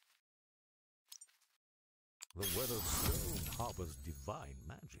 The weathered stone harbors divine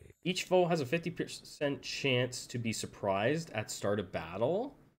magic. Each foe has a 50% chance to be surprised at start of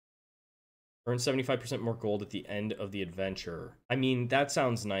battle. Earn 75% more gold at the end of the adventure. I mean, that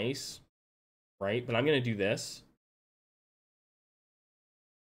sounds nice, right? But I'm going to do this.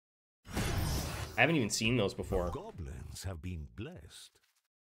 I haven't even seen those before. The goblins have been blessed.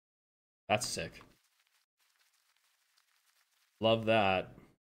 That's sick. Love that.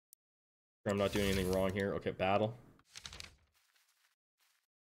 I'm not doing anything wrong here. Okay, battle.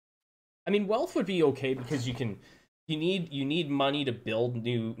 I mean, wealth would be okay because you need money to build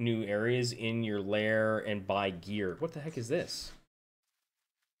new areas in your lair and buy gear. What the heck is this?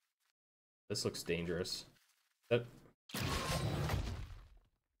 This looks dangerous. That...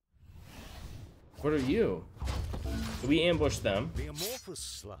 What are you? So we ambush them. The amorphous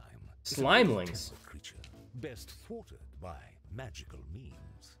slime. Slimelings. Creature, best thwarted by magical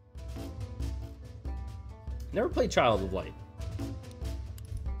means. Never played Child of Light.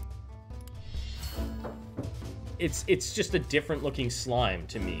 It's just a different looking slime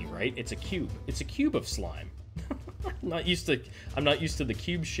to me, right? It's a cube. It's a cube of slime. I'm not used to the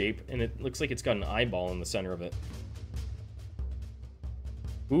cube shape, and it looks like it's got an eyeball in the center of it.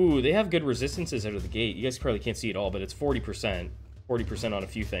 Ooh, they have good resistances out of the gate. You guys probably can't see it all, but it's 40%. 40% on a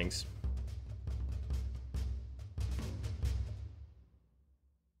few things.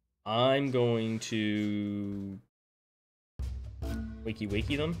 I'm going to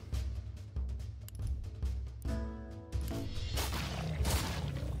wakey them.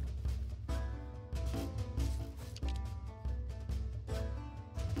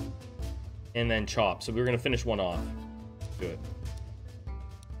 And then chop. So we're going to finish one off. Do it.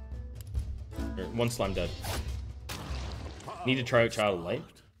 One slime dead. Need to try out Child of Light?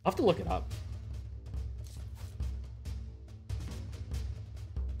 I'll have to look it up.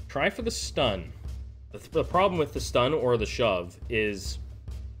 Try for the stun. The problem with the stun or the shove is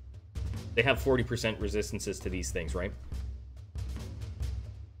they have 40% resistances to these things, right?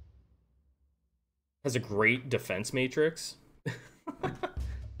 Has a great defense matrix.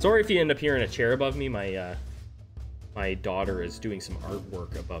 Sorry if you end up hearing a chair above me. My daughter is doing some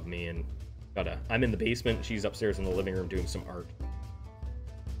artwork above me, and I'm in the basement. She's upstairs in the living room doing some art.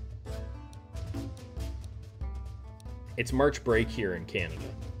 It's March break here in Canada.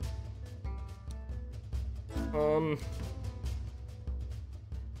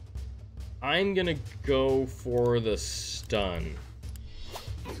 I'm gonna go for the stun.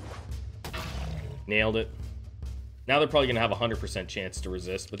 Nailed it. Now they're probably gonna have a 100% chance to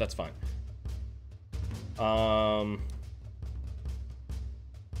resist, but that's fine.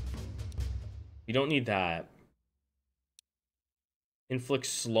 You don't need that. Inflict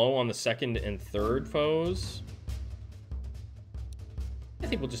slow on the second and third foes. I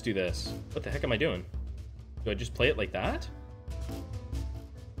think we'll just do this. What the heck am I doing? Do I just play it like that?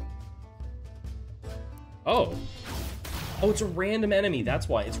 Oh. Oh, it's a random enemy. That's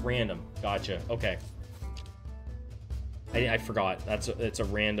why. It's random. Gotcha. Okay. I forgot. It's a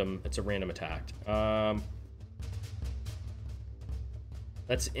random attack.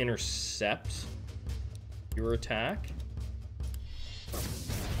 Let's intercept your attack.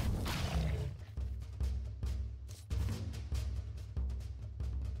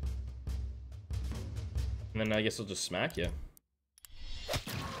 And then I guess I'll just smack you.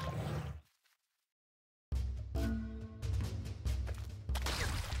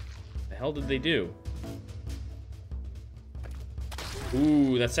 The hell did they do?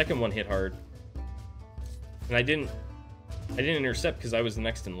 Ooh, that second one hit hard. And I didn't intercept because I was the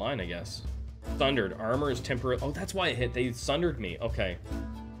next in line, I guess. Sundered. Armor is temporary. Oh, that's why it hit. They sundered me. Okay.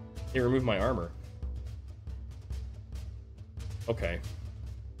 They removed my armor. Okay.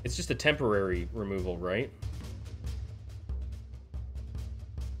 It's just a temporary removal, right?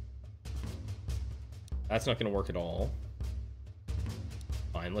 That's not going to work at all.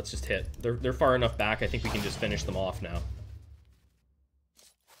 Fine, let's just hit. They're far enough back, I think we can just finish them off now.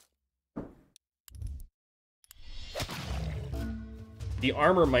 The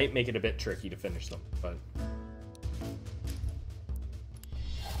armor might make it a bit tricky to finish them, but...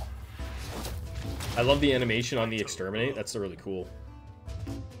 I love the animation on the exterminate. That's really cool.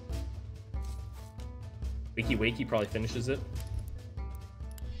 Wakey probably finishes it.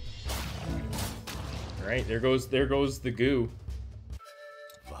 Alright, there goes the goo.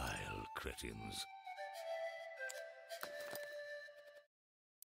 Vile cretins.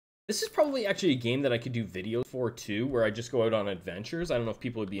 This is probably actually a game that I could do videos for too, where I just go out on adventures. I don't know if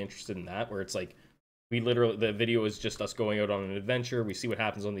people would be interested in that, where it's like the video is just us going out on an adventure, we see what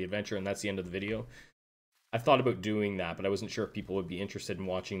happens on the adventure, and that's the end of the video. I've thought about doing that, but I wasn't sure if people would be interested in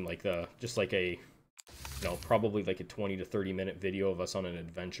watching like probably like a 20 to 30 minute video of us on an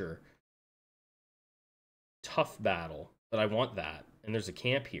adventure. Tough battle, but I want that. And there's a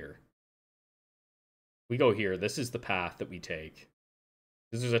camp here. We go here. This is the path that we take.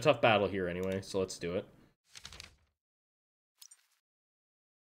 Because there's a tough battle here anyway, so let's do it.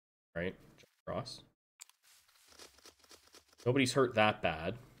 Right, jump across. Nobody's hurt that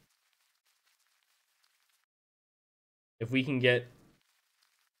bad. If we can get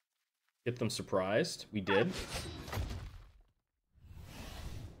them surprised, we did.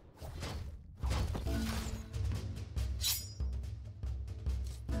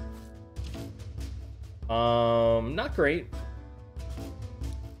 Not great.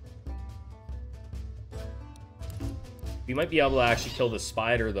 We might be able to actually kill the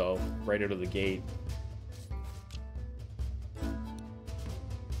spider, though, right out of the gate.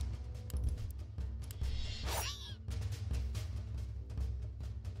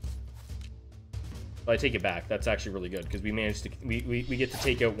 But I take it back. That's actually really good, because we managed to... We get to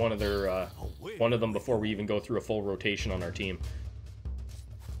take out one of their... one of them before we even go through a full rotation on our team.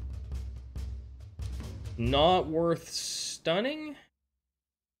 Not worth stunning?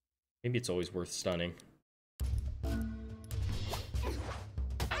 Maybe it's always worth stunning.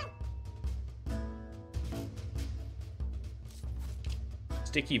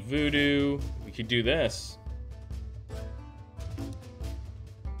 Sticky voodoo. We could do this.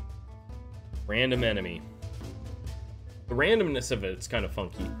 Random enemy. The randomness of it's kind of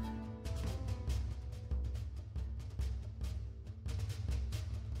funky.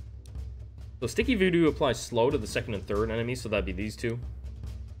 So Sticky Voodoo applies slow to the second and third enemy, so that'd be these two.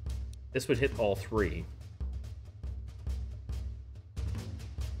 This would hit all three.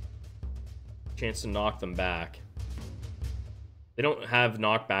 Chance to knock them back. They don't have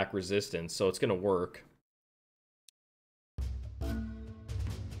knockback resistance, so it's gonna work. I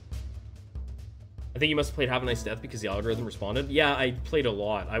think you must have played Have a Nice Death because the algorithm responded. Yeah, I played a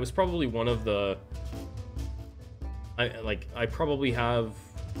lot. I was probably one of the... I probably have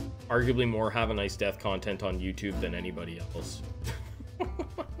arguably more Have a Nice Death content on YouTube than anybody else.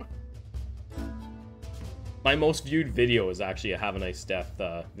 My most viewed video is actually a Have a Nice Death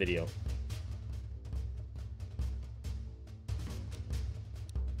video.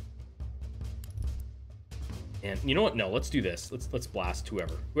 And you know what? No, let's do this. Let's blast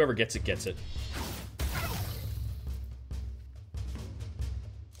whoever. Whoever gets it, gets it.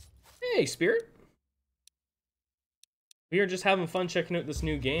 Hey, Spirit. We are just having fun checking out this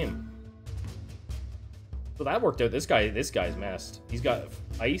new game. So that worked out. This guy's messed. He's got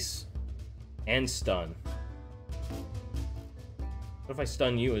ice and stun. What if I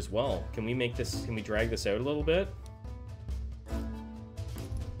stun you as well? Can we make this, can we drag this out a little bit?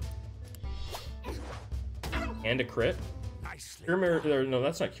 And a crit. Cure murder, no,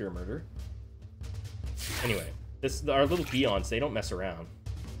 that's not cure murder. Anyway, our little Beons, they don't mess around.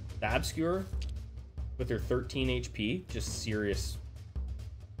 The Obscure, with their 13 HP, just serious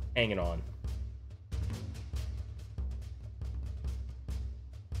hanging on.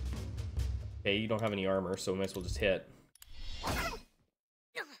 Okay, you don't have any armor, so we might as well just hit.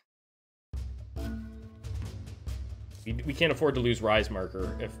 We can't afford to lose Rise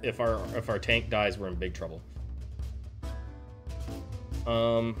Marker. If our tank dies, we're in big trouble.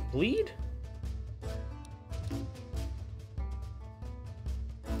 Bleed?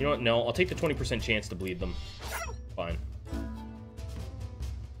 You know what? No, I'll take the 20% chance to bleed them. Fine.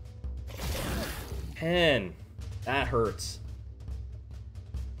 10. That hurts.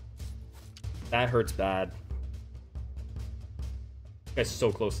 That hurts bad. This guy's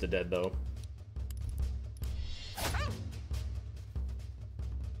so close to dead, though.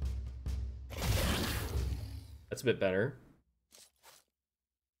 That's a bit better.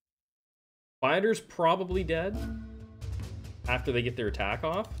 Spider's probably dead after they get their attack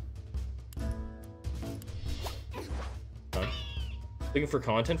off. Huh? Looking for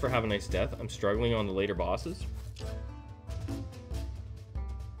content for Have a Nice Death. I'm struggling on the later bosses.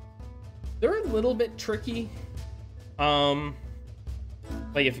 They're a little bit tricky. Like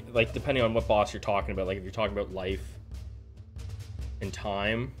depending on what boss you're talking about. Like if you're talking about life and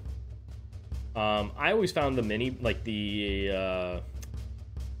time. I always found the mini, like the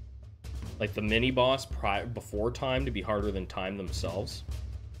mini boss before time to be harder than time themselves.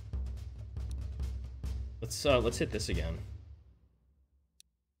 Let's hit this again.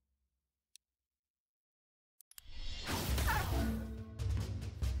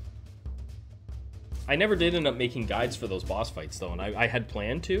 I never did end up making guides for those boss fights though, and I had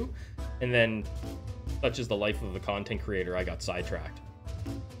planned to, and then, such is the life of a content creator, I got sidetracked.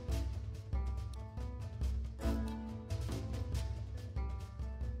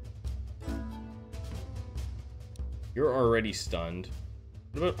 You're already stunned.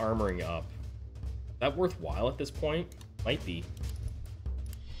 What about armoring up? Is that worthwhile at this point? Might be.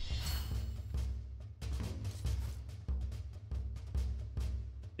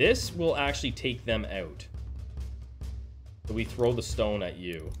 This will actually take them out. So we throw the stone at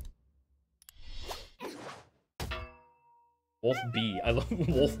you. Wolf B. I love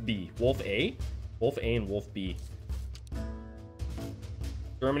Wolf B. Wolf A? Wolf A and Wolf B.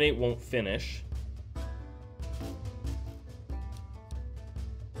 Terminate won't finish.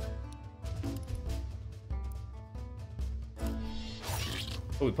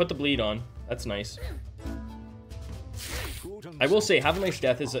 Oh, we put the bleed on. That's nice. I will say, Have a Nice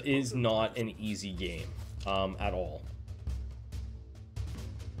Death is not an easy game at all.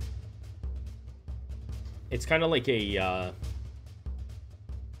 It's kind of like a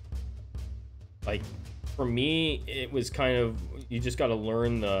like, for me, it was kind of, you just got to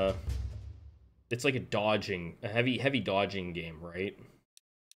learn the. It's like a heavy dodging game, right?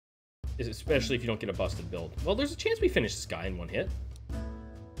 Especially if you don't get a busted build. Well, there's a chance we finish this guy in one hit.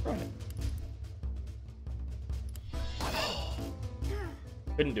 Right.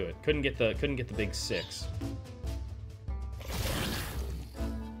 Couldn't do it. Couldn't get the big 6.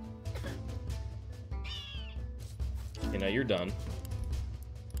 Okay, now you're done.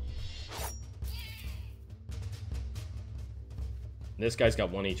 This guy's got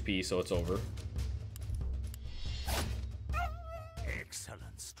 1 HP, so it's over.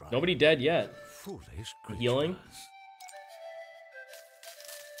 Excellent strike. Nobody dead yet. Foolish Healing. creatures.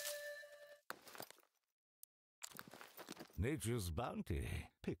 Nature's bounty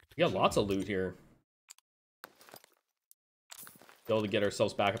picked. We got lots of loot here. Be able to get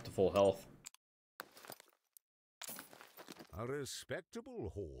ourselves back up to full health. A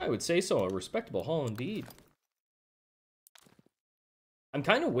respectable haul. I would say so. A respectable haul indeed. I'm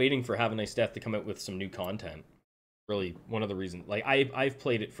kind of waiting for Have a Nice Death to come out with some new content. Really, one of the reasons. Like, I've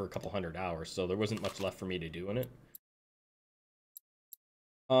played it for a couple hundred hours, so there wasn't much left for me to do in it.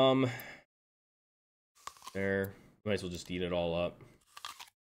 There. Might as well just eat it all up.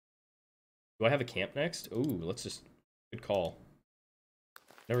 Do I have a camp next? Ooh, let's just... Good call.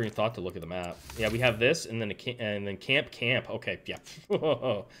 Never even thought to look at the map. Yeah, we have this, and then camp. Okay, yeah.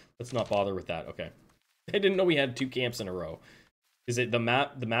 Let's not bother with that. Okay. I didn't know we had 2 camps in a row. Is it the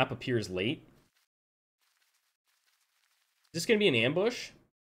map? The map appears late. Is this gonna be an ambush?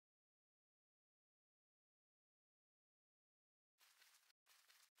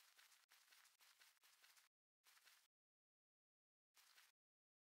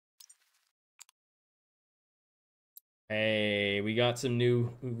 Hey, we got some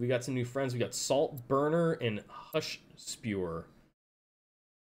new friends. We got Salt Burner and Hush Spewer.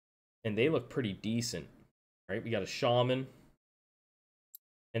 And they look pretty decent. Right? We got a shaman.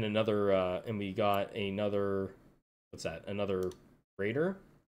 And another and we got another, what's that? Another raider.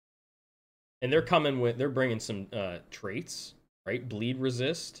 And they're bringing some traits, right? Bleed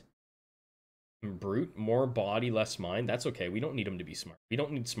resist. Brute, more body, less mind. That's okay. We don't need them to be smart. We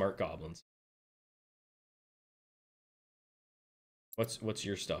don't need smart goblins. What's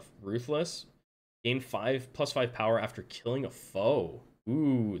your stuff? Ruthless. Gain +5 power after killing a foe.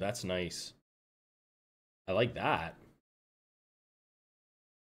 Ooh, that's nice. I like that.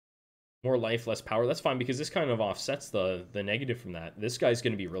 More life, less power. That's fine because this kind of offsets the negative from that. This guy's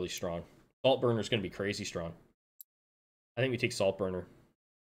going to be really strong. Salt Burner's going to be crazy strong. I think we take Salt Burner.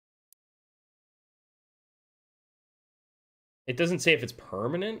 It doesn't say if it's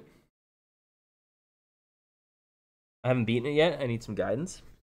permanent. I haven't beaten it yet. I need some guidance.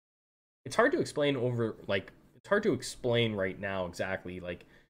 It's hard to explain it's hard to explain right now exactly, like,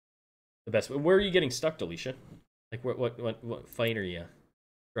 the best. Where are you getting stuck, Delisha? Like, what fight are you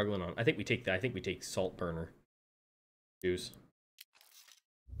struggling on? I think we take that. I think we take Salt Burner. Juice.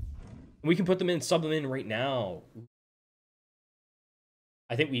 We can put them in, sub them in right now.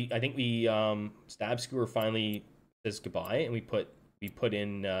 I think we Stab Skewer finally says goodbye, and we put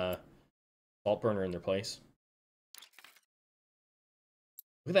in Salt Burner in their place.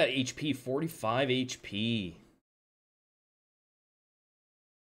 Look at that HP, 45 HP.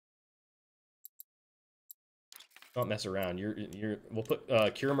 Don't mess around. We'll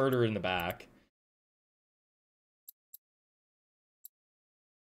put Cure Murder in the back.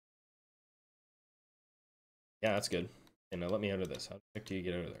 Yeah, that's good. And now let me out of this. How the heck do you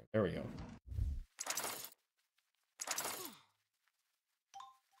get out of there? There we go.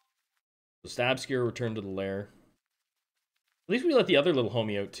 So Stab Skewer returned to the lair. At least we let the other little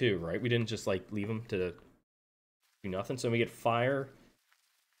homie out too, right? We didn't just like leave him to do nothing. So we get fire.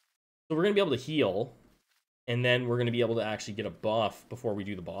 So we're gonna be able to heal, and then we're gonna be able to actually get a buff before we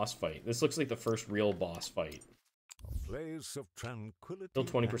do the boss fight. This looks like the first real boss fight. A place of tranquility. Still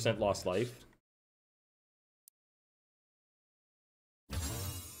 20% lost life.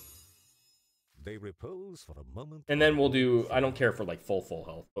 They repose for a moment. And then we'll do, I don't care for like full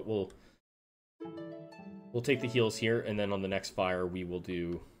health, but we'll take the heals here, and then on the next fire we will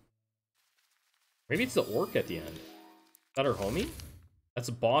do, maybe it's the orc at the end. Is that our homie? That's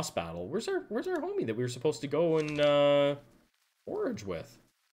a boss battle. Where's our homie that we were supposed to go and forage with?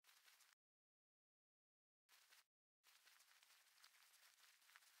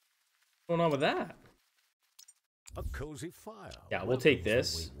 going on with that? A cozy fire. Yeah, we'll take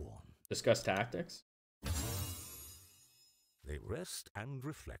this. Discuss tactics. They rest and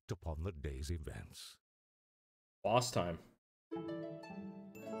reflect upon the day's events. Boss time.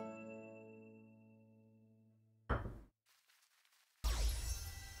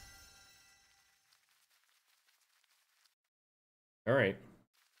 All right.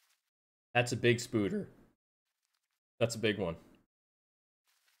 That's a big spooter. That's a big one.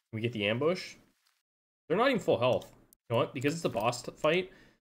 Can we get the ambush? They're not even full health. You know what? Because it's a boss fight,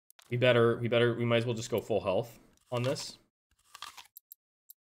 we might as well just go full health on this.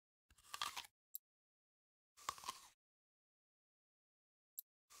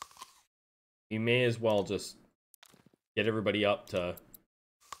 We may as well just get everybody up to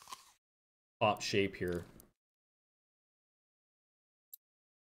top shape here.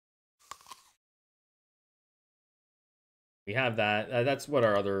 We have that. That's what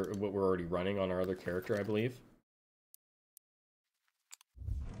what we're already running on our other character, I believe.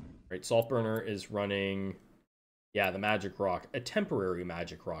 Right, Saltburner is running, yeah, the magic rock, a temporary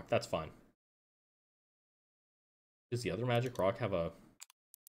magic rock. That's fine. Does the other magic rock have a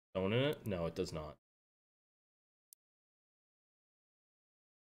stone in it? No, it does not.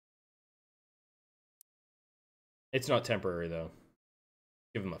 It's not temporary though.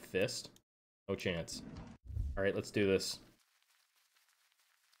 Give him a fist. No chance. All right, let's do this.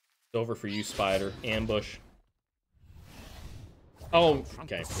 It's over for you, Spider. Ambush. Oh,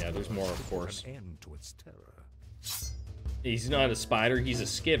 okay. Yeah, there's more, of course. He's not a spider, he's a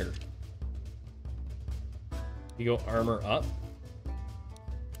skitter. You go armor up.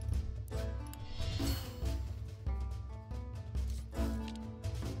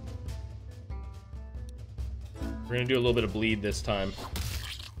 We're gonna do a little bit of bleed this time.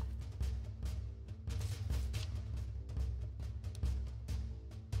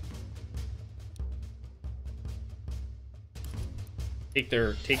 Take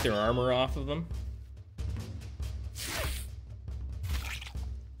their armor off of them.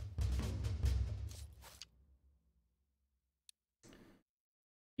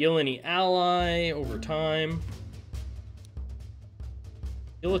 Heal any ally over time.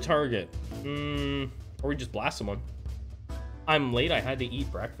 Kill a target. Or we just blast someone. I'm late, I had to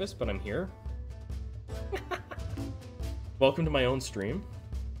eat breakfast, but I'm here. Welcome to my own stream.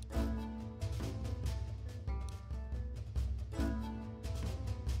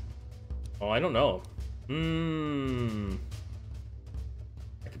 Oh, I don't know.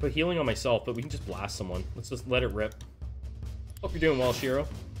 I could put healing on myself, but we can just blast someone. Let's just let it rip. Hope you're doing well, Shiro.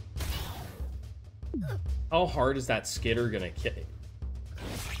 How hard is that skitter gonna kick?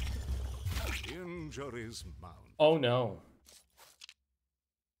 Injuries mount. Oh no.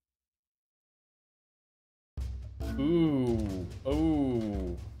 Ooh.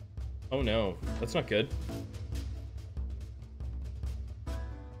 Oh. Oh no. That's not good.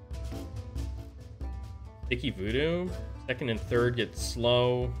 Sticky Voodoo. Second and third get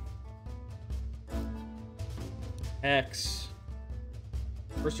slow. X.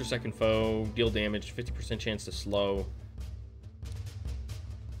 First or second foe, deal damage, 50% chance to slow.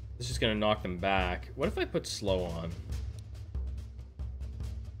 This is just gonna knock them back. What if I put slow on?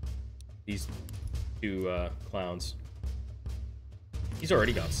 These two clowns. He's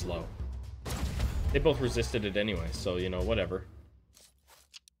already got slow. They both resisted it anyway, so you know, whatever.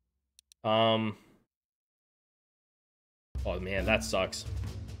 Oh man, that sucks.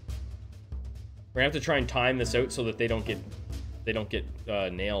 We're gonna have to try and time this out so that they don't get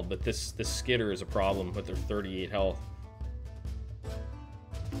nailed. But this skitter is a problem with their 38 health.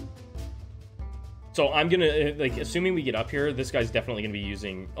 So I'm gonna like, assuming we get up here, this guy's definitely gonna be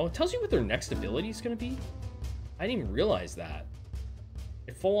using. Oh, it tells you what their next ability is gonna be. I didn't even realize that.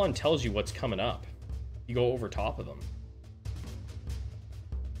 It full on tells you what's coming up. You go over top of them.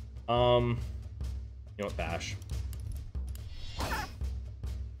 You know what, bash.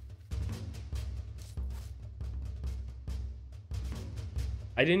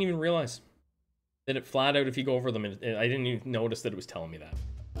 I didn't even realize that it flat out if you go over them, I didn't even notice that it was telling me that.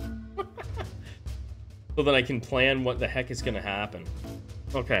 So that I can plan what the heck is going to happen.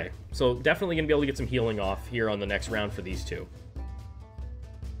 Okay, so definitely going to be able to get some healing off here on the next round for these two.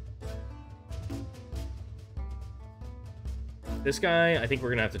 This guy, I think we're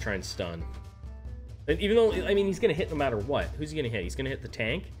going to have to try and stun. And even though, I mean, he's going to hit no matter what. Who's he going to hit? He's going to hit the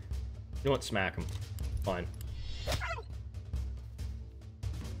tank? You know what? Smack him. Fine.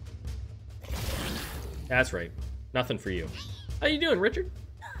 That's right. Nothing for you. How you doing, Richard?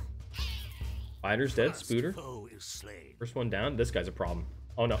 Spider's dead. Spooter. First one down. This guy's a problem.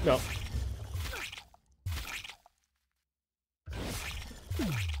 Oh, no. No.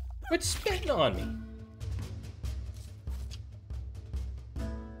 Quit spitting on me.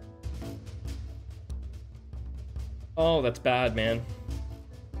 Oh, that's bad, man.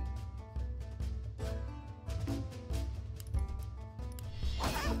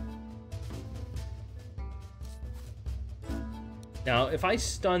 Now, if I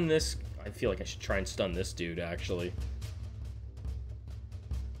stun this, I feel like I should try and stun this dude, actually.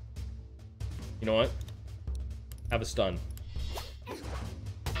 You know what? Have a stun.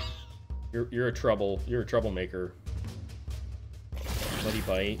 You're a troublemaker. Bloody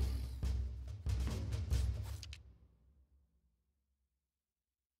bite.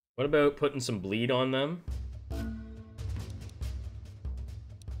 What about putting some bleed on them?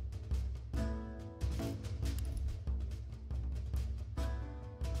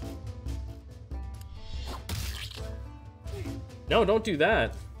 No, don't do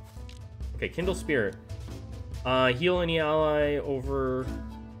that. Okay, Kindle Spirit. Heal any ally over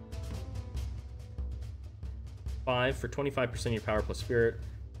 5 for 25% of your power plus spirit.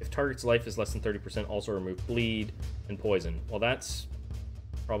 If target's life is less than 30%, also remove bleed and poison. Well, that's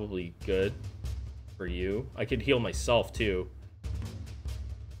probably good for you. I could heal myself too.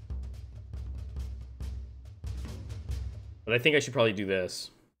 But I think I should probably do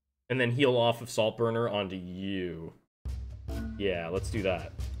this. And then heal off of Saltburner onto you. Yeah, let's do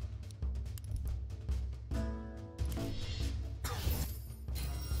that.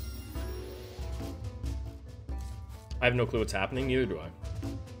 I have no clue what's happening, neither do I.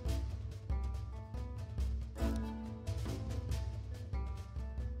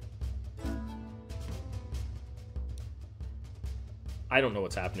 I don't know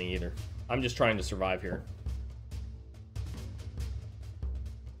what's happening either. I'm just trying to survive here.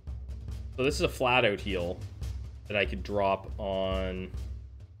 So this is a flat out heal that I could drop on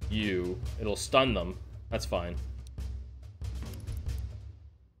you. It'll stun them. That's fine.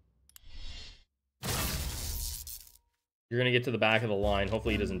 You're gonna get to the back of the line.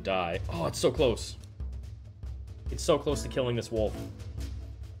 Hopefully he doesn't die. Oh, it's so close. It's so close to killing this wolf.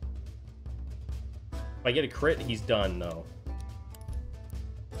 If I get a crit, he's done, though.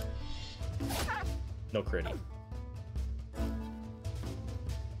 No critting.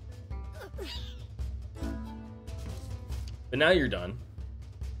 But now you're done.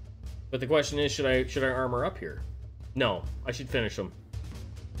 But the question is, should I armor up here? No, I should finish him.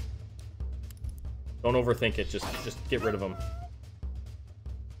 Don't overthink it, just get rid of him.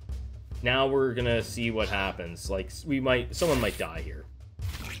 Now we're gonna see what happens. Like, someone might die here.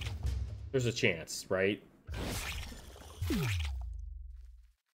 There's a chance, right?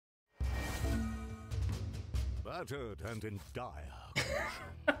 Battered and in dire.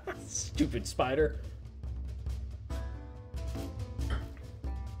 Stupid spider.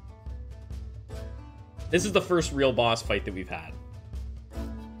 This is the first real boss fight that we've had.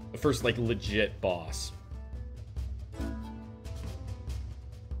 The first, like, legit boss.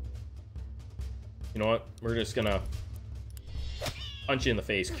 You know what? We're just gonna punch you in the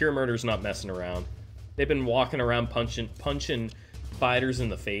face. Cure Murder's not messing around. They've been walking around punching spiders in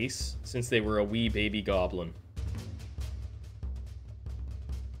the face since they were a wee baby goblin.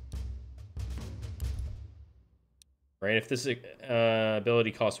 Right? If this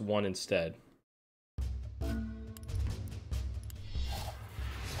ability costs 1 instead.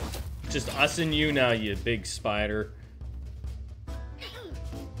 Just us and you now, you big spider.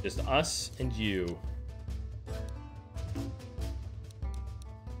 Just us and you.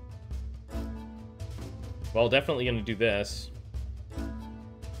 Well, definitely gonna do this.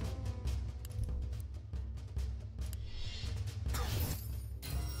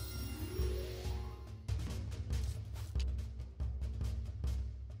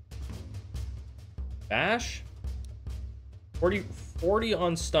 Bash? 40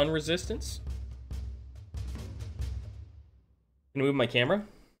 on stun resistance. Can I move my camera?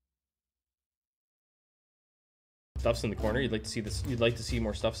 Stuff's in the corner. You'd like to see this? You'd like to see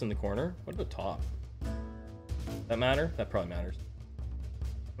more stuffs in the corner? What about top? That matter? That probably matters.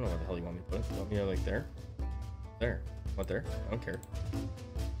 I don't know where the hell you want me to put it. Want me to, like, there? There. What, there? I don't care.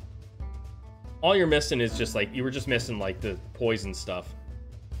 All you're missing is just, like, you were just missing, like, the poison stuff.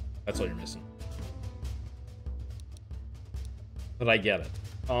 That's all you're missing. But I get it.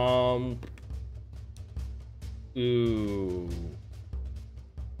 Ooh.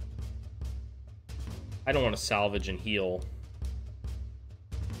 I don't want to salvage and heal.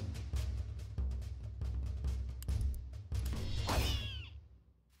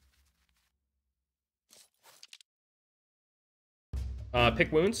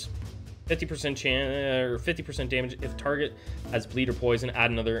 Pick wounds. 50% chance or 50% damage. If target has bleed or poison, add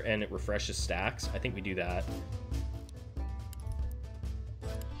another and it refreshes stacks. I think we do that.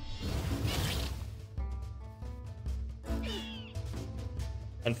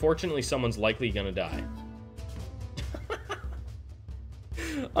 Unfortunately, someone's likely gonna die.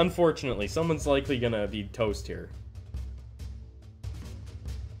 Unfortunately, someone's likely gonna be toast here.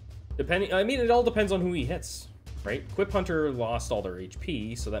 Depending, I mean, it all depends on who he hits, right? Quip Hunter lost all their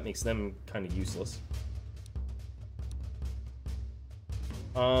HP, so that makes them kind of useless.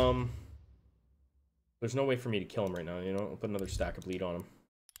 There's no way for me to kill him right now, you know? I'll put another stack of bleed on him.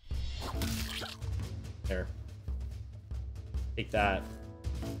 There. Take that.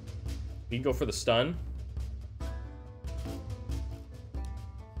 We can go for the stun.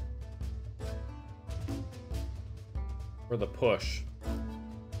 Or the push.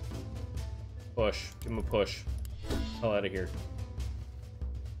 Push. Give him a push. Hell out of here.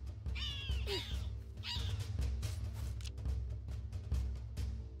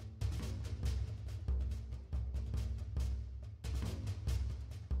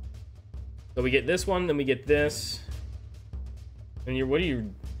 So we get this one, then we get this. And what are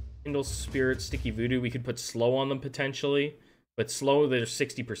you? Kindle Spirit, Sticky Voodoo. We could put slow on them potentially. But slow, there's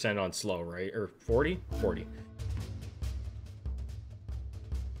 60% on slow, right? Or 40? 40.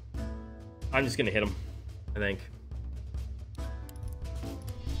 I'm just gonna hit him, I think.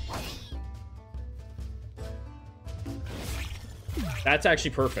 That's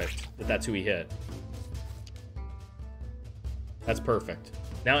actually perfect, that's who he hit. That's perfect.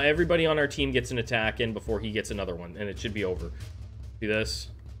 Now everybody on our team gets an attack in before he gets another one, and it should be over. See this?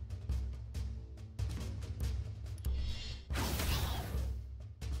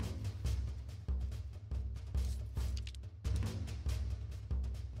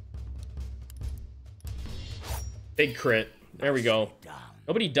 Big crit. There we go.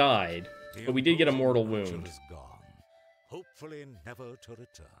 Nobody died, but we did get a mortal wound. Hopefully never to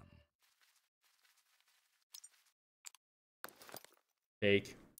return.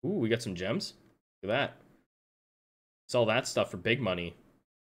 Take. Ooh, we got some gems. Look at that. Sell that stuff for big money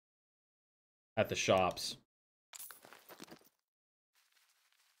at the shops.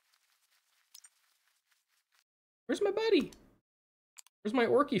 Where's my buddy? Where's my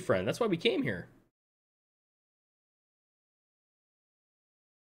orky friend? That's why we came here.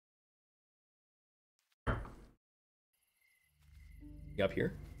 Up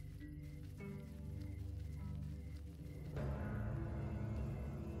here.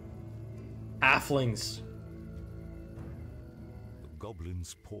 Halflings. The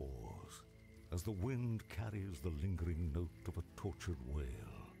goblins pause as the wind carries the lingering note of a tortured wail,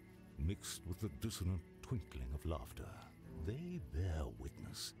 mixed with the dissonant twinkling of laughter. They bear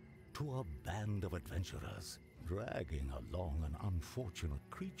witness to a band of adventurers dragging along an unfortunate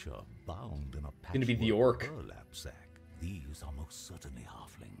creature bound in a patchwork burlap sack. These are most certainly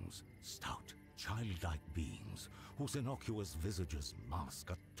halflings, stout, childlike beings whose innocuous visages mask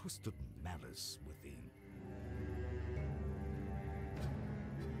a twisted malice within.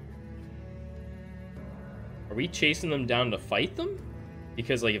 Are we chasing them down to fight them?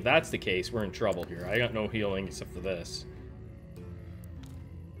 Because, like, if that's the case, we're in trouble here. I got no healing except for this.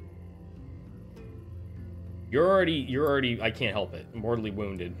 You're already, I can't help it, mortally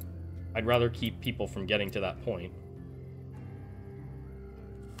wounded. I'd rather keep people from getting to that point.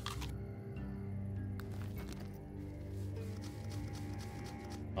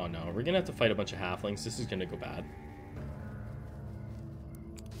 Oh no, we're gonna have to fight a bunch of halflings. This is gonna go bad.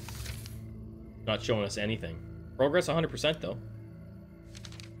 Not showing us anything. Progress 100% though.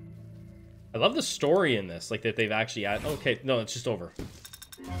 I love the story in this, like that they've actually added. Okay, no, it's just over.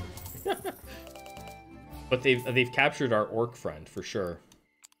 But they've captured our orc friend for sure.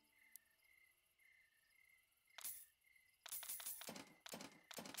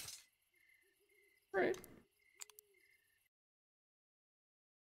 Right.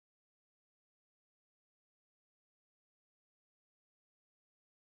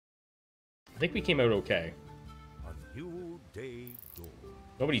 I think we came out okay. A new day dawned.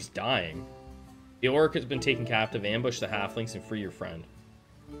 Nobody's dying. The orc has been taken captive. Ambush the halflings and free your friend.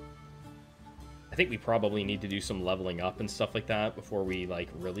 I think we probably need to do some leveling up and stuff like that before we, like,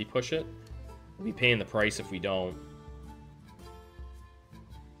 really push it. We'll be paying the price if we don't.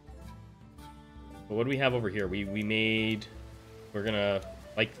 But what do we have over here? We made... We're gonna...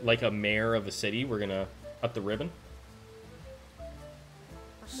 Like a mayor of a city, we're gonna cut the ribbon.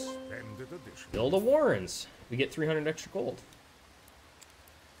 Build a Warrens. We get 300 extra gold.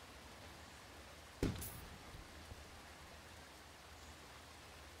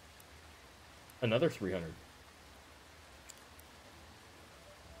 Another 300.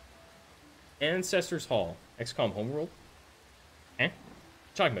 Ancestors Hall. XCOM Homeworld. Eh?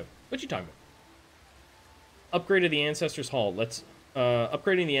 Talking about? What you talking about? Upgraded the Ancestors Hall.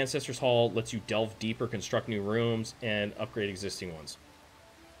 Upgrading the Ancestors Hall lets you delve deeper, construct new rooms, and upgrade existing ones.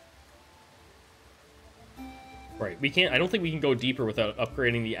 Right, we can't. I don't think we can go deeper without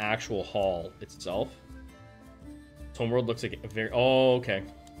upgrading the actual hall itself. Homeworld looks like a very... Oh, okay.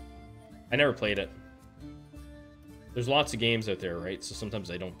 I never played it. There's lots of games out there, right? So sometimes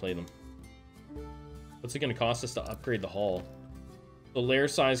I don't play them. What's it going to cost us to upgrade the hall? The lair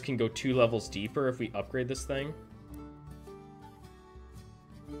size can go 2 levels deeper if we upgrade this thing.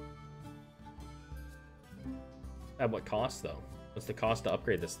 At what cost, though? What's the cost to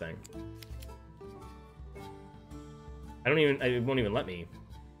upgrade this thing? It won't even let me.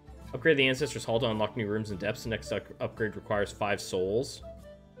 Upgrade the Ancestors Hall to unlock new rooms and depths. The next upgrade requires 5 souls.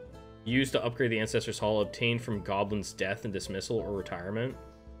 Used to upgrade the Ancestors Hall, obtained from Goblin's death and dismissal or retirement.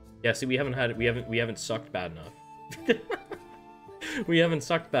 Yeah, see, we haven't sucked bad enough. We haven't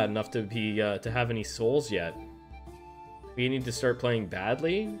sucked bad enough to be to have any souls yet. We need to start playing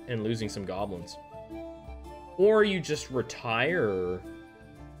badly and losing some goblins. Or you just retire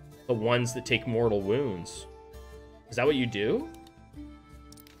the ones that take mortal wounds. Is that what you do?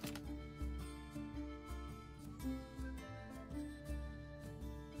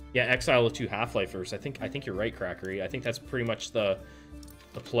 Yeah, exile the 2 half-lifers. I think you're right, Crackery. I think that's pretty much the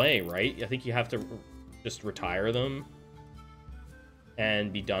play, right? I think you have to just retire them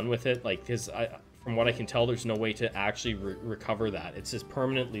and be done with it. Like, because from what I can tell, there's no way to actually recover that. It's just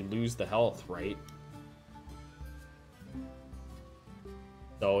permanently lose the health, right?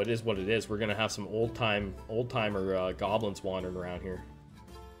 So it is what it is. We're gonna have some old-timer goblins wandering around here.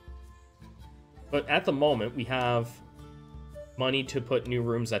 But at the moment, we have money to put new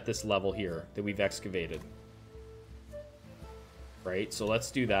rooms at this level here that we've excavated. Right, so let's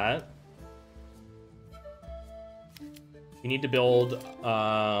do that. We need to build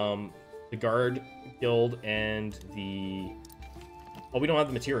the guard guild and the... Oh, we don't have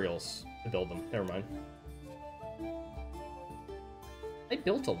the materials to build them. Never mind. I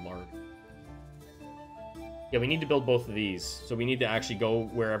built a large... Yeah, we need to build both of these. So we need to actually go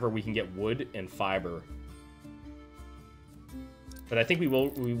wherever we can get wood and fiber. But I think we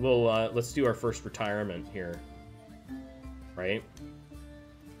will let's do our first retirement here. Right?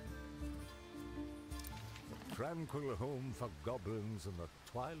 A tranquil home for goblins in the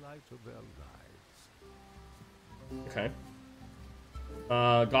twilight of their lives. Okay.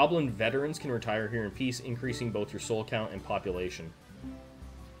 Goblin veterans can retire here in peace, increasing both your soul count and population.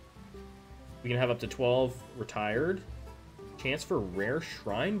 We can have up to 12 retired. Chance for rare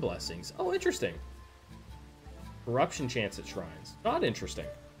shrine blessings. Oh, interesting. Corruption chance at shrines. Not interesting.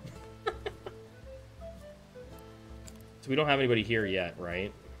 So we don't have anybody here yet,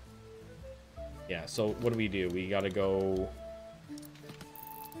 right? Yeah, so what do? We gotta go...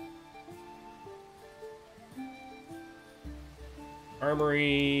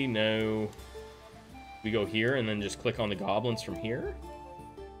 Armory, no. We go here and then just click on the goblins from here?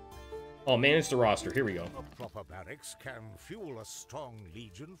 Oh, manage the roster. Here we go. A proper barracks can fuel a strong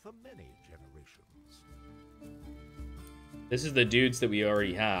legion for many generations. This is the dudes that we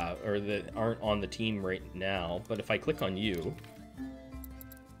already have, or that aren't on the team right now. But if I click on you,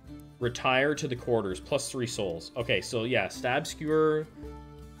 retire to the quarters, +3 souls. Okay, so yeah, Stab Skewer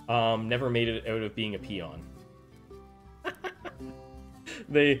never made it out of being a peon.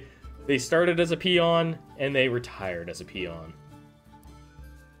 They started as a peon and they retired as a peon.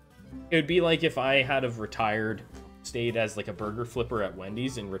 It would be like if I had have retired, stayed as like a burger flipper at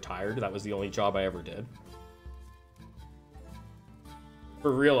Wendy's and retired. That was the only job I ever did.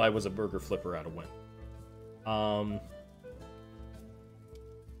 For real, I was a burger flipper out of Wendy's.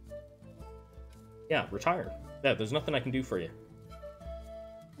 Yeah, retired. Yeah, there's nothing I can do for you.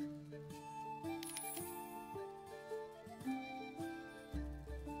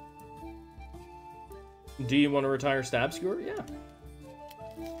 Do you want to retire Stab Skewer? Yeah.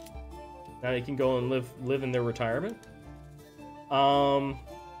 Now you can go and live in their retirement. Before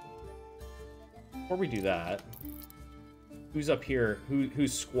we do that, who's up here?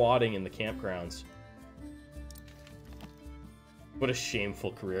 Who's squatting in the campgrounds? What a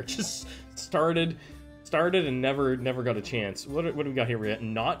shameful career. Just started and never got a chance. What do we got here? We got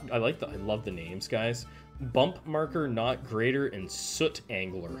not. I love the names, guys. Bump Marker, Not Greater, and Soot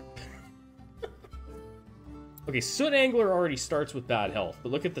Angler. Okay, Soot Angler already starts with bad health,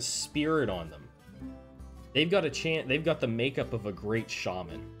 but look at the spirit on them. They've got a chance. They've got the makeup of a great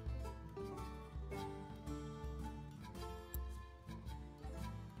shaman.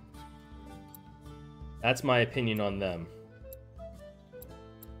 That's my opinion on them.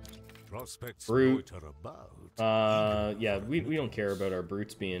 Prospects Brute. loiter about. Yeah, we don't care about our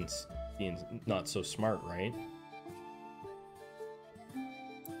brutes being not so smart, right?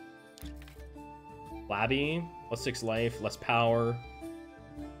 Flabby, +6 life, less power.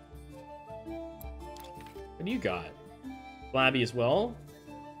 What do you got? Flabby as well.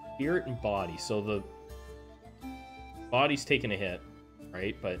 Spirit and body. So the body's taking a hit,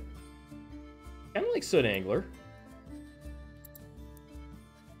 right? But kind of like Soot Angler.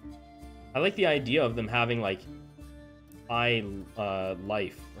 I like the idea of them having like high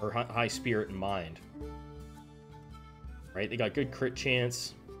life or high spirit and mind. Right? They got good crit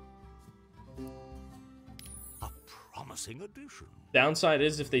chance. A promising addition. Downside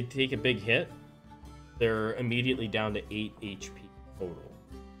is if they take a big hit, they're immediately down to 8 HP total.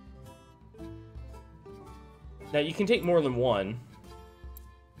 Now you can take more than one,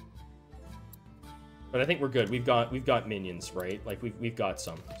 but I think we're good. We've got minions, right? Like we've got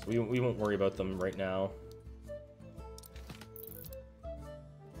some, so we won't worry about them right now.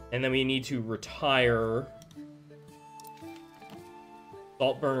 And then we need to retire.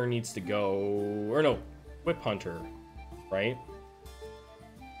 Saltburner needs to go, or no, Whip Hunter, right?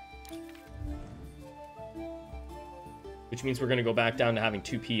 Which means we're going to go back down to having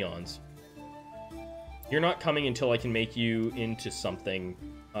 2 peons. You're not coming until I can make you into something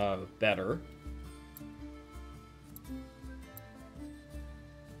better.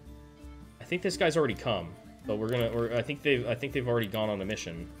 I think this guy's already come, but I think they've already gone on a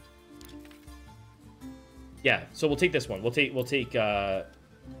mission. Yeah, so we'll take this one. We'll take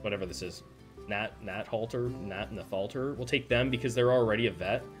whatever this is, Nat Halter. We'll take them because they're already a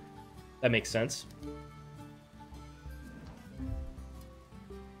vet. That makes sense.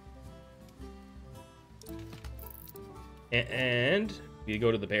 And we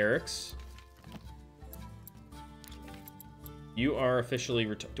go to the barracks. You are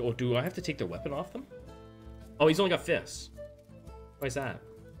officially oh, do I have to take their weapon off them? Oh, he's only got fists. Why is that?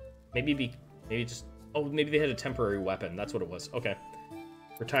 Maybe just... Oh, maybe they had a temporary weapon. That's what it was. Okay.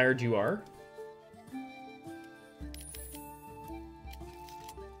 Retired you are.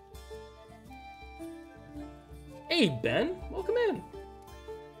 Hey, Ben. Welcome in.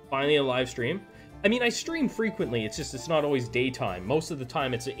 Finally a live stream. I mean, I stream frequently. It's just, it's not always daytime. Most of the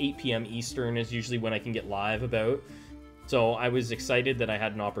time, it's at 8 p.m. Eastern is usually when I can get live about. So I was excited that I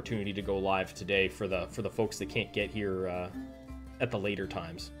had an opportunity to go live today for the folks that can't get here at the later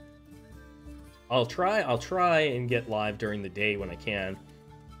times. I'll try and get live during the day when I can.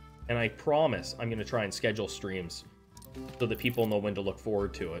 And I promise I'm going to try and schedule streams so that people know when to look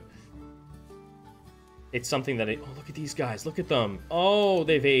forward to it. It's something that oh, look at these guys. Look at them. Oh,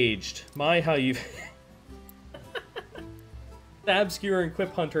 they've aged. My, how you've... Stabskewer and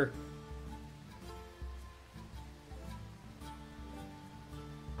Quip Hunter.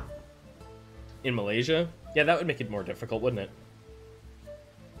 In Malaysia? Yeah, that would make it more difficult, wouldn't it?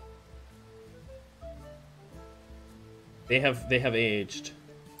 They have aged.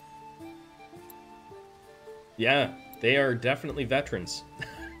 Yeah, they are definitely veterans.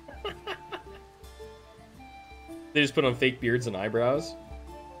 They just put on fake beards and eyebrows.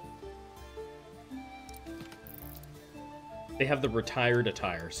 They have the retired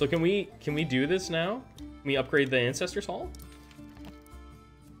attire. So can we do this now? Can we upgrade the Ancestors Hall?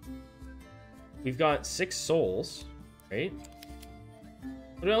 We've got 6 souls, right?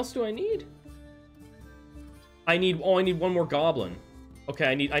 What else do I need? I need one more goblin. Okay,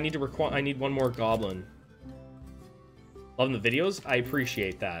 I need one more goblin. Loving the videos? I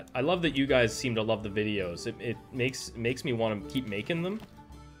appreciate that. I love that you guys seem to love the videos. It makes me want to keep making them.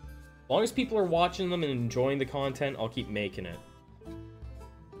 As long as people are watching them and enjoying the content, I'll keep making it.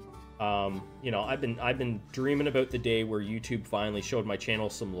 You know, I've been dreaming about the day where YouTube finally showed my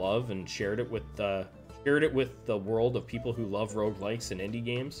channel some love and shared it with the world of people who love roguelikes and indie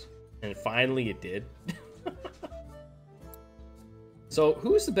games. And finally it did. So,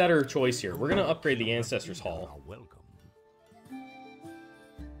 who's the better choice here? We're gonna upgrade the Ancestors Hall.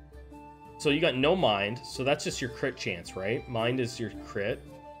 So you got no mind, so that's just your crit chance, right? Mind is your crit.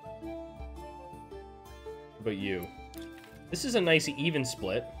 What about you? This is a nice even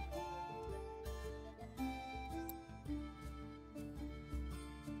split.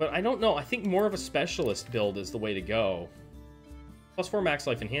 But I don't know, I think more of a specialist build is the way to go. +4 max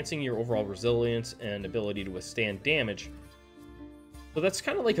life, enhancing your overall resilience and ability to withstand damage. So that's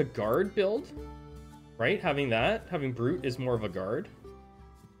kind of like a guard build, right? Having Brute is more of a guard.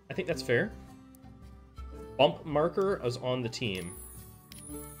 I think that's fair. Bump marker is on the team.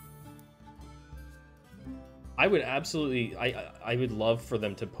 I would absolutely... I would love for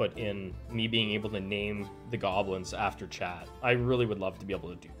them to put in me being able to name the goblins after chat. I really would love to be able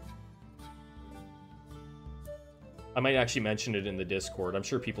to do that. I might actually mention it in the Discord. I'm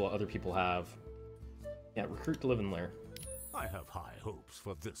sure other people have. Yeah, recruit to live in lair. I have high hopes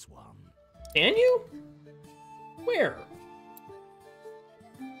for this one. Can you? Where?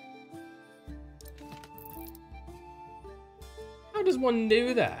 How does one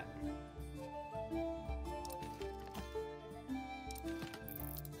do that?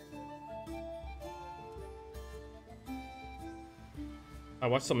 I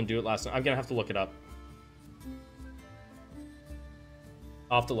watched someone do it last night. I'm gonna have to look it up.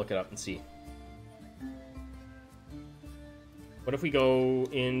 I'll have to look it up and see. What if we go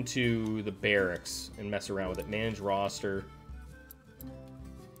into the barracks and mess around with it? Manage roster.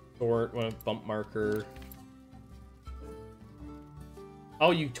 Sort, bump marker. Oh,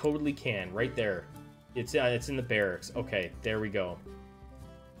 you totally can. Right there. It's in the barracks. Okay, there we go.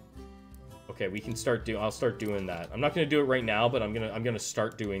 Okay, we can start I'll start doing that. I'm not gonna do it right now, but I'm gonna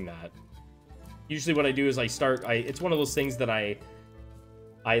start doing that. Usually what I do is it's one of those things that I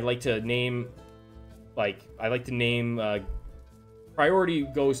like to name, priority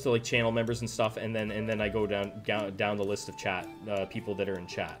goes to like channel members and stuff, and then I go down the list of chat people that are in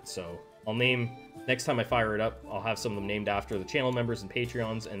chat. So I'll name, next time I fire it up, I'll have some of them named after the channel members and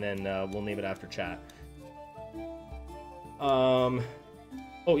Patreons, and then we'll name it after chat. Oh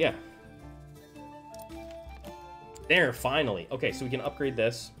yeah. There, finally. Okay, so we can upgrade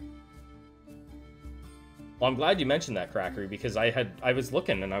this. Well, I'm glad you mentioned that, Crackery, because I was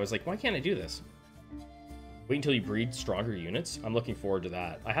looking and I was like, why can't I do this? Wait until you breed stronger units? I'm looking forward to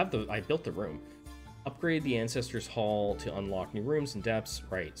that. I built the room. Upgrade the Ancestors Hall to unlock new rooms and depths.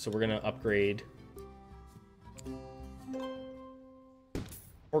 Right, so we're gonna upgrade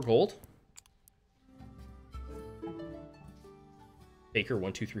 4 gold. Baker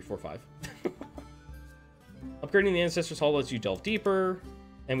 1, 2, 3, 4, 5. Upgrading the Ancestors Hall lets you delve deeper,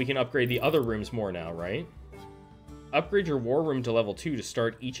 and we can upgrade the other rooms more now, right? Upgrade your war room to level 2 to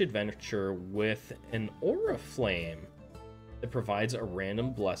start each adventure with an aura flame that provides a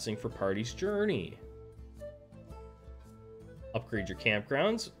random blessing for party's journey. Upgrade your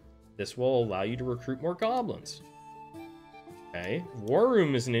campgrounds. This will allow you to recruit more goblins. Okay, war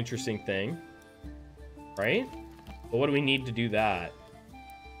room is an interesting thing, right? But what do we need to do that?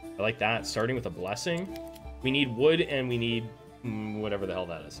 I like that, starting with a blessing. We need wood, and we need whatever the hell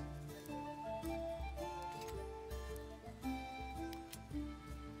that is.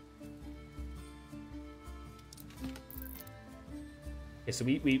 Okay, so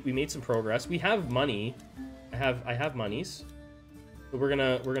we made some progress. We have money. I have monies. So we're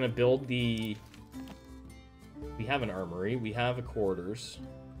gonna build the. We have an armory. We have a quarters.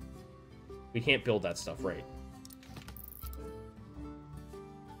 We can't build that stuff, right?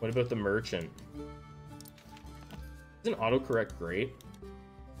 What about the merchant? Isn't autocorrect great?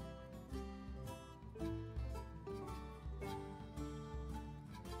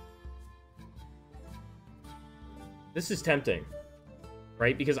 This is tempting,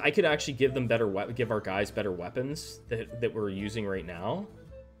 right? Because I could actually give them give our guys better weapons that we're using right now.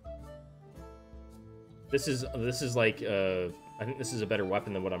 This is like I think this is a better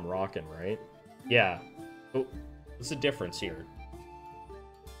weapon than what I'm rocking, right? Yeah. Oh, what's the difference here?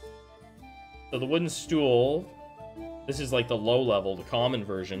 So the wooden stool. This is like the low level, the common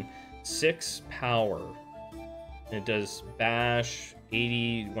version. 6 power. And it does bash,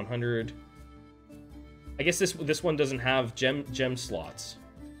 80, 100. I guess this one doesn't have gem slots,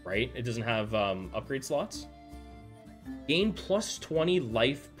 right? It doesn't have upgrade slots. Gain plus 20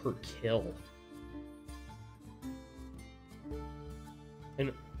 life per kill.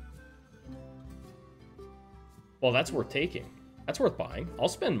 And well, that's worth taking. That's worth buying. I'll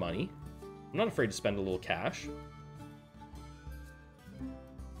spend money. I'm not afraid to spend a little cash.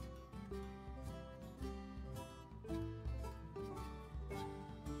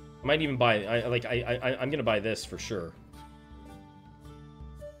 I might even buy. I'm gonna buy this for sure.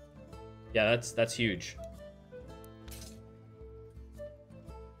 Yeah, that's huge.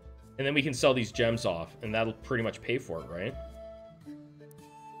 And then we can sell these gems off, and that'll pretty much pay for it, right?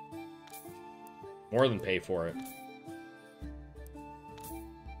 More than pay for it.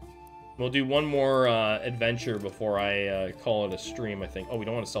 We'll do one more adventure before I call it a stream, I think. Oh, we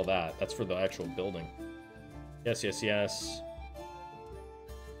don't want to sell that. That's for the actual building. Yes, yes, yes.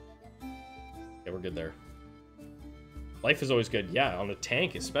 Yeah, we're good there. Life is always good. Yeah, on a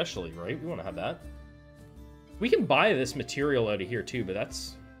tank especially, right? We want to have that. We can buy this material out of here too, but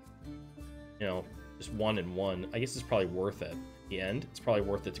that's, you know, just 1 and 1. I guess it's probably worth it. At the end, it's probably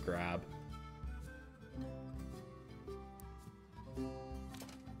worth it to grab.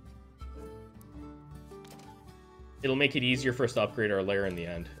 It'll make it easier for us to upgrade our lair in the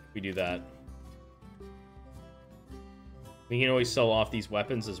end if we do that. We can always sell off these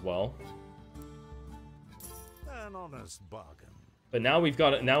weapons as well. An honest bargain. But now we've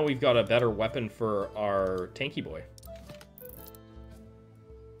got a better weapon for our tanky boy.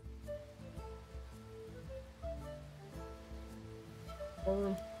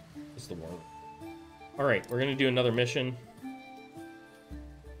 Worm? It's the worm. Alright, we're gonna do another mission.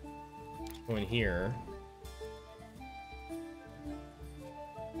 Go in here.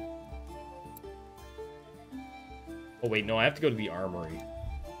 Oh wait, no, I have to go to the armory.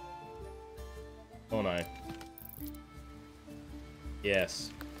 Don't I?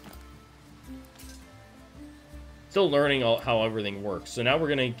 Yes. Still learning how everything works. So now we're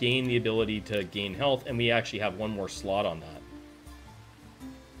going to gain the ability to gain health, and we actually have one more slot on that.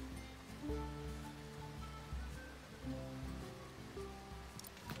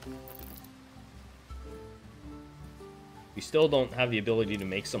 We still don't have the ability to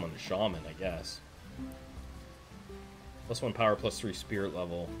make someone a shaman, I guess. +1 power, +3 spirit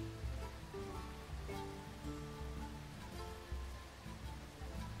level.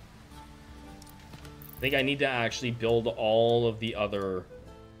 I think I need to actually build all of the other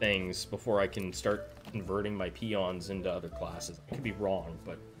things before I can start converting my peons into other classes. I could be wrong,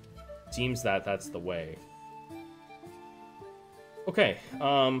 but it seems that that's the way. Okay,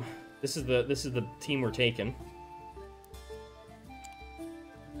 this is the team we're taking.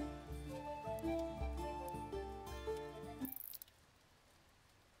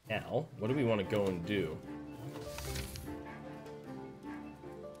 Now, what do we want to go and do?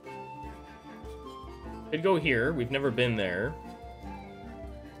 Could go here. We've never been there.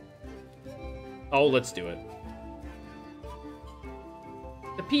 Oh, let's do it.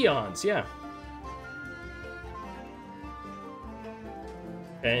 The peons, yeah.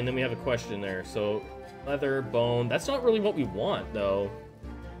 Okay, and then we have a question there. So, leather, bone. That's not really what we want, though.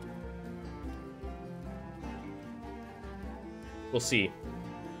 We'll see.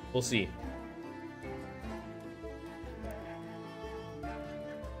 We'll see.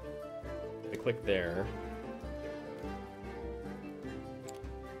 I click there.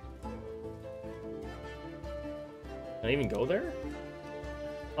 Can I even go there?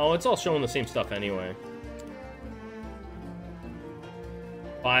 Oh, it's all showing the same stuff anyway.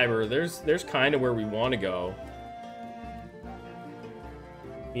 Fiber, there's kind of where we want to go.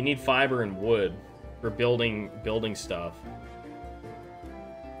 You need fiber and wood for building stuff.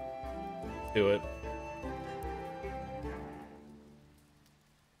 Do it.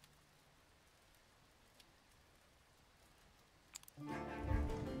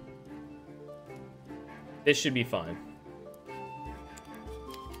 This should be fine.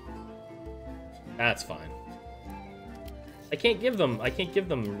 That's fine. I can't give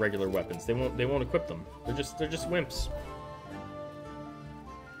them regular weapons. They won't equip them. They're just wimps.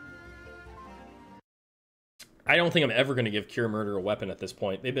 I don't think I'm ever going to give Cure Murder a weapon at this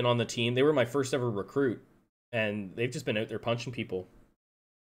point. They've been on the team. They were my first ever recruit, and they've just been out there punching people.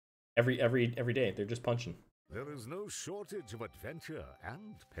 Every day, they're just punching. There is no shortage of adventure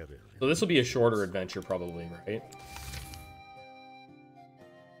and peril. So this will be a shorter adventure, probably, right?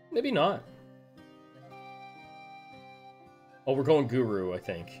 Maybe not. Oh, we're going Guru, I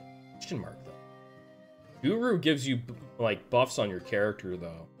think. Question mark, though. Guru gives you, like, buffs on your character,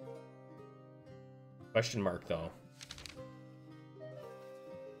 though. Question mark, though.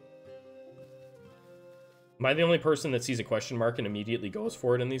 Am I the only person that sees a question mark and immediately goes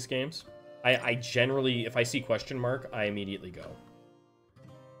for it in these games? I generally, if I see question mark, I immediately go.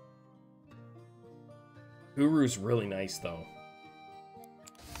 Guru's really nice, though.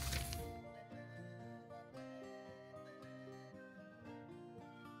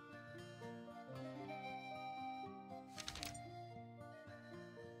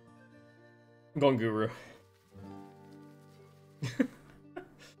 I'm going Guru.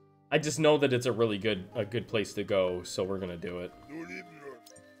 I just know that it's a really good place to go, so we're gonna do it.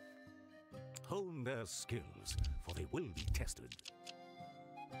 Hone their skills, for they will be tested.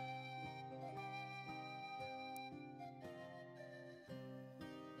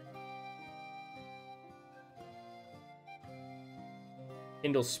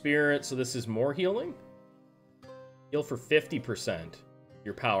 Kindle Spirit, so this is more healing? Heal for 50%.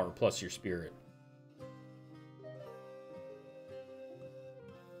 Your power plus your spirit.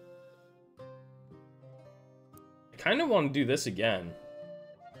 I kind of want to do this again.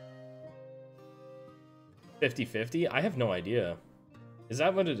 50-50? I have no idea. Is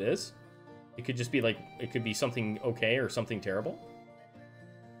that what it is? It could just be like, it could be something okay or something terrible?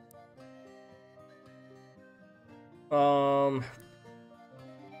 I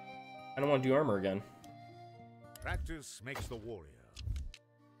don't want to do armor again. Practice makes the warrior.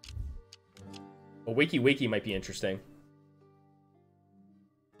 A Wakey might be interesting.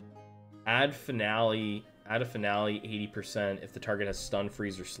 Add a finale 80% if the target has stun,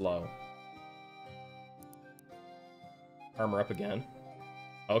 freeze, or slow. Armor up again.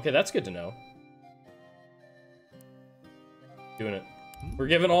 Okay, that's good to know. Doing it. We're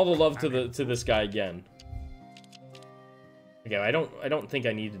giving all the love to this guy again. Okay, I don't think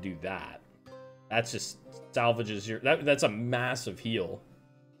I need to do that. That's just salvages your that's a massive heal.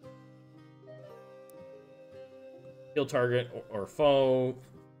 Heal target or foe.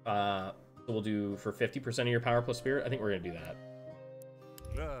 So we'll do for 50% of your power plus spirit. I think we're gonna do that.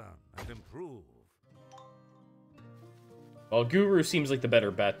 Learn and improve. Well, Guru seems like the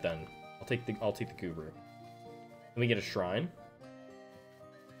better bet then. I'll take the Guru. Let me get a shrine.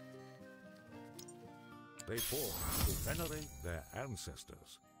 They form to venerate their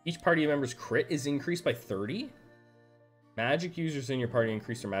ancestors. Each party member's crit is increased by 30. Magic users in your party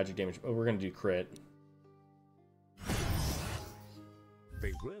increase their magic damage. Oh, we're gonna do crit.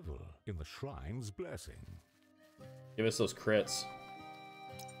 They revel in the shrine's blessing. Give us those crits.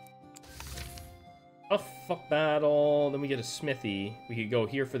 A fuck battle. Then we get a smithy. We could go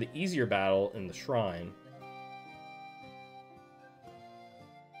here for the easier battle in the shrine.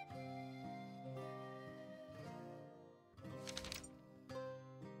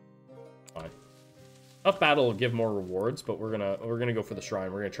 Fine. Tough battle will give more rewards, but we're gonna go for the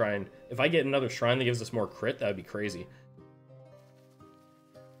shrine. We're gonna try and if I get another shrine that gives us more crit, that would be crazy.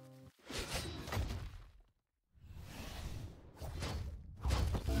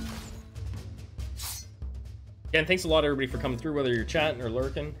 Again, thanks a lot, everybody, for coming through, whether you're chatting or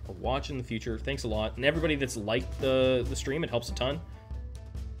lurking or watching in the future. Thanks a lot. And everybody that's liked the stream, it helps a ton.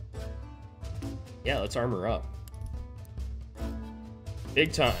 Yeah, let's armor up.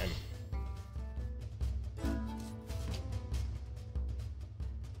 Big time.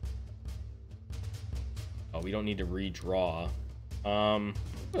 Oh, we don't need to redraw. I'm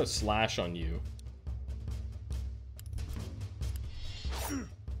gonna slash on you.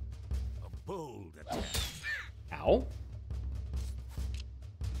 A bold attack. Ow.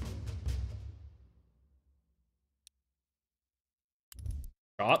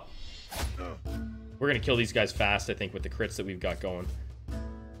 Chop. We're gonna kill these guys fast, I think, with the crits that we've got going.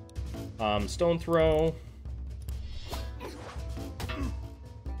 Stone throw.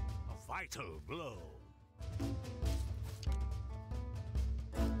 A vital blow.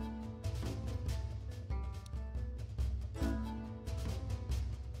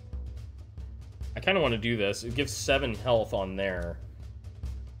 I kind of want to do this. It gives 7 health on there.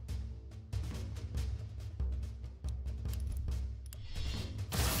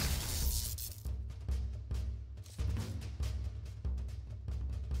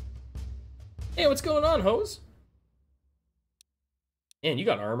 Hey, what's going on, hoes? Man, you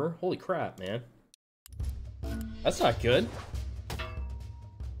got armor. Holy crap, man. That's not good.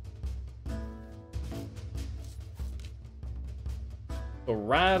 So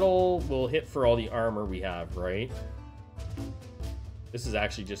rattle will hit for all the armor we have, right? This is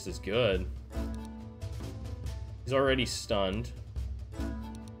actually just as good. He's already stunned.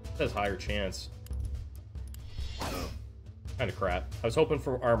 This has higher chance. Kind of crap. I was hoping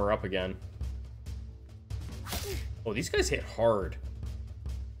for armor up again. Oh, these guys hit hard.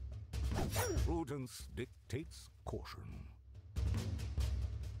 Prudence dictates caution.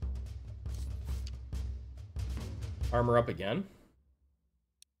 Armor up again.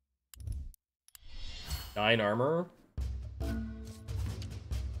 9 armor.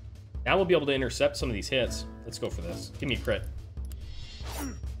 Now we'll be able to intercept some of these hits. Let's go for this. Give me a crit.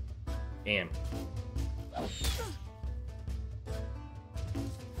 Damn.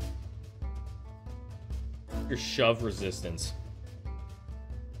 Your shove resistance.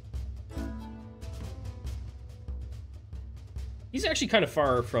 He's actually kind of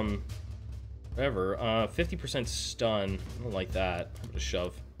far from whatever. 50% stun. I don't like that. I'm gonna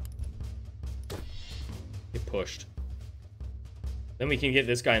shove. Get pushed. Then we can get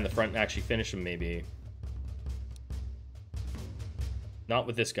this guy in the front and actually finish him, maybe. Not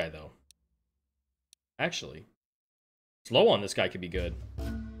with this guy, though. Actually. Slow on this guy could be good.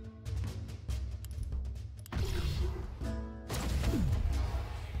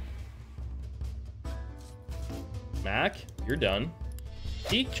 Mac, you're done.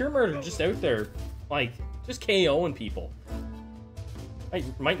 See, Cure Murder just out there, like, just KOing people. I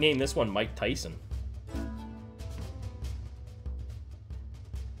might name this one Mike Tyson.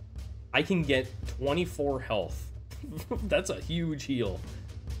 I can get 24 health. That's a huge heal.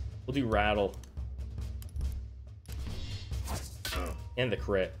 We'll do rattle. And the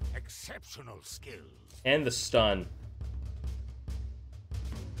crit. Exceptional skill. And the stun.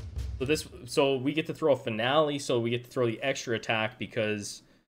 So we get to throw a finale, so we get to throw the extra attack because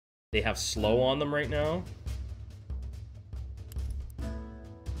they have slow on them right now.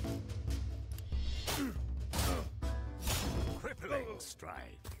 Crippling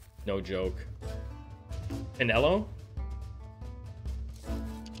strike. No joke. Pinello?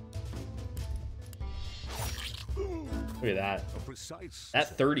 Look at that. A precise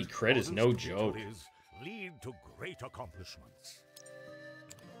That 30 crit is no honest joke. victories lead to great accomplishments.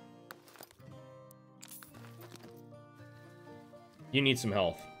 You need some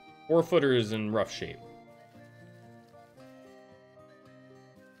health. 4-footer is in rough shape.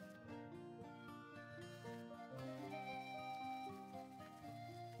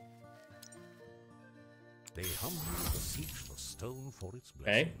 They humbly beseech the stone for its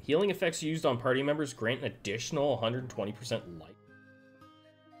blessing. Okay. Healing effects used on party members grant an additional 120% life.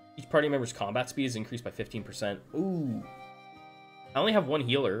 Each party member's combat speed is increased by 15%. Ooh. I only have one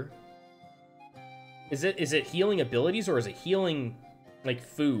healer. Is it healing abilities or is it healing like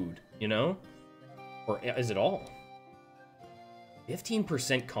food, you know? Or is it all?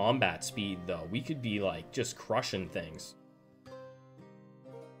 15% combat speed though. We could be like just crushing things.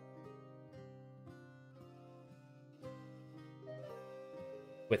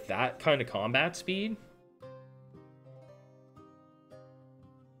 With that kind of combat speed?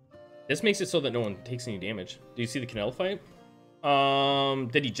 This makes it so that no one takes any damage. Do you see the Canelo fight?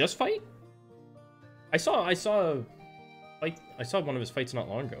 Did he just fight? I saw one of his fights not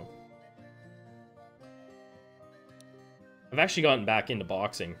long ago. I've actually gotten back into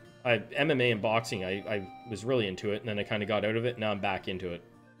boxing. MMA and boxing, I was really into it, and then I kind of got out of it, and now I'm back into it.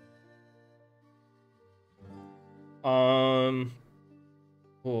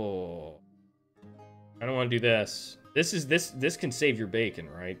 Oh, I don't want to do this. This can save your bacon,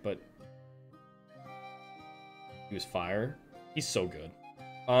 right? But he was fire. He's so good.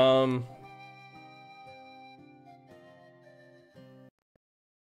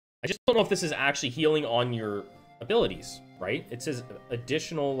 I just don't know if this is actually healing on your abilities, right? It says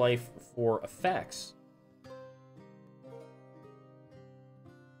additional life for effects.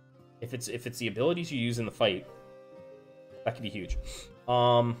 If it's the abilities you use in the fight, that could be huge.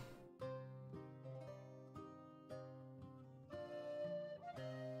 I'm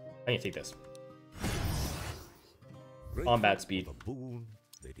gonna take this. Combat speed. The boon,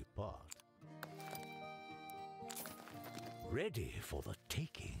 they depart. Ready for the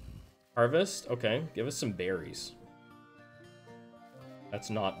taking. Harvest? Okay, give us some berries. That's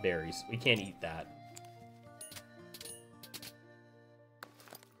not berries. We can't eat that.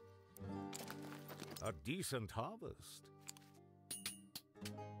 A decent harvest.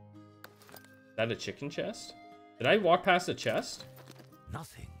 Is that a chicken chest? Did I walk past a chest?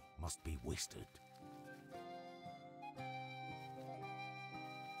 Nothing must be wasted.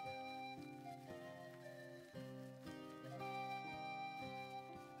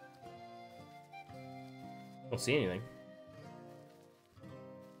 Don't see anything.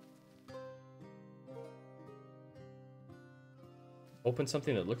 Open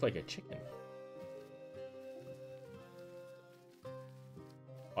something that looked like a chicken.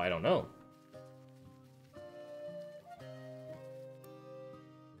 I don't know.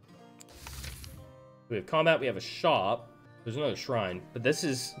 We have combat, we have a shop. There's another shrine, but this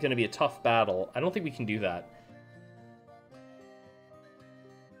is going to be a tough battle. I don't think we can do that.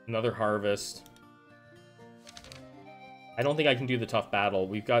 Another harvest. I don't think I can do the tough battle.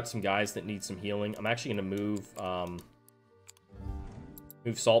 We've got some guys that need some healing. I'm actually going to move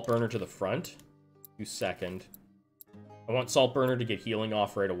Saltburner to the front. Do second. I want Saltburner to get healing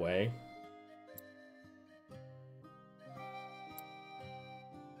off right away.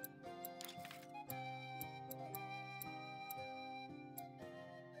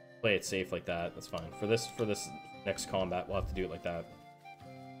 Play it safe like that. That's fine. For this next combat, we'll have to do it like that.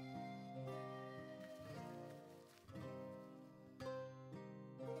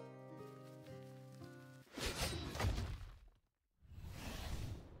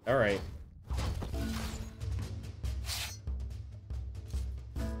 All right.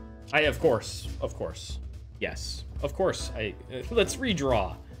 Of course. Yes. Of course. Let's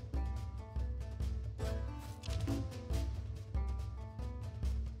redraw.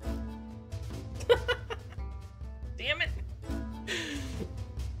 Damn it.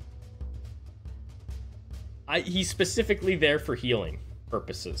 He's specifically there for healing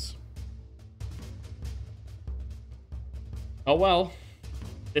purposes. Oh well.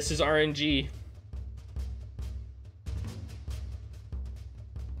 This is RNG.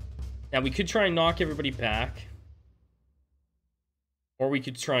 Now, we could try and knock everybody back. Or we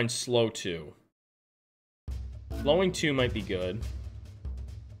could try and slow 2. Slowing 2 might be good.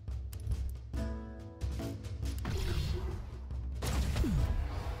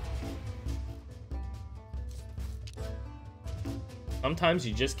 Sometimes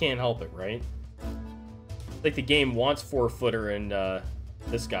you just can't help it, right? Like the game wants 4-footer and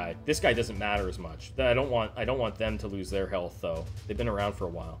this guy. This guy doesn't matter as much. I don't want them to lose their health though. They've been around for a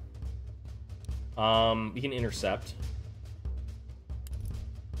while. We can intercept.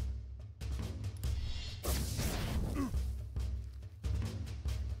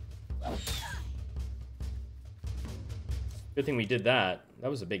 Good thing we did that.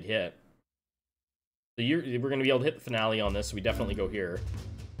 That was a big hit. So we're going to be able to hit the finale on this, so we definitely go here.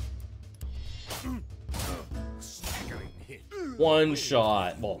 One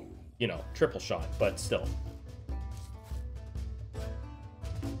shot. Well, you know, triple shot, but still.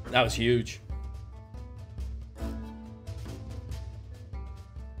 That was huge.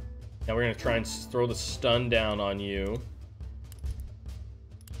 Now we're going to try and throw the stun down on you.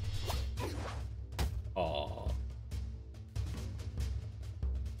 Aw.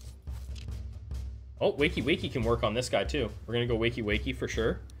 Oh, Wakey Wakey can work on this guy too. We're going to go Wakey Wakey for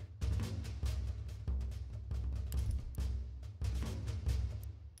sure.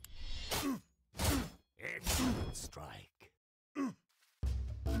 Excellent strike.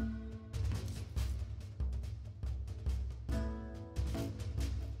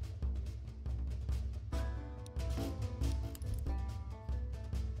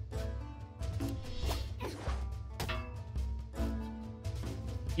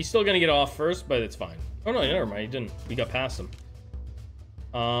 He's still gonna get off first, but it's fine. Oh no, never mind. He didn't. We got past him.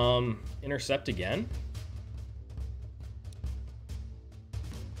 Intercept again.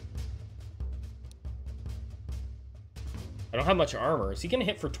 I don't have much armor. Is he gonna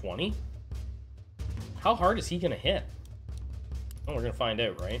hit for 20? How hard is he gonna hit? Oh, we're gonna find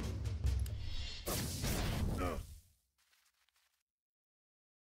out, right?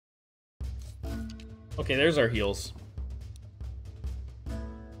 Okay, there's our heals.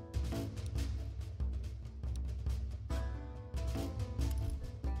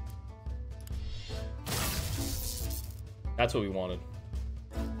 That's what we wanted.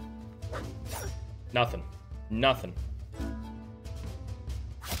 Nothing. Nothing.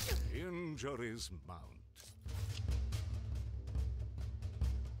 Injuries mount.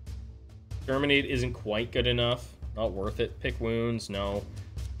 Terminate isn't quite good enough. Not worth it. Pick wounds, no.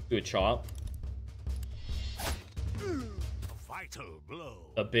 Do a chop. A vital blow.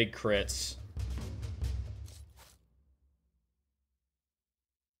 The big crits.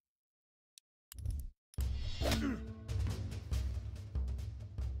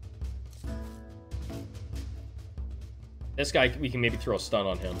 This guy, we can maybe throw a stun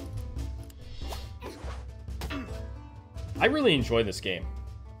on him. I really enjoy this game.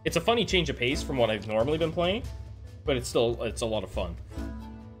 It's a funny change of pace from what I've normally been playing, but it's a lot of fun.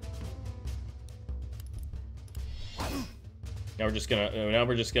 Now we're just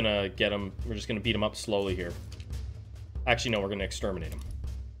gonna get him. We're just gonna beat him up slowly here. Actually, no, we're gonna exterminate him.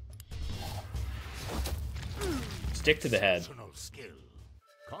 Stick to the head. Skill.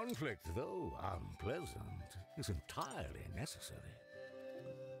 Conflict, though unpleasant, is entirely necessary.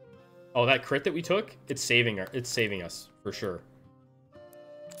 Oh, that crit that we took, it's saving us for sure.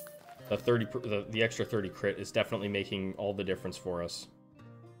 The extra 30 crit is definitely making all the difference for us.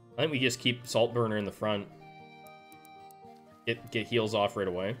 I think we just keep Saltburner in the front. Get heals off right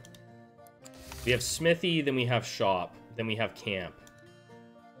away. We have Smithy, then we have Shop, then we have Camp.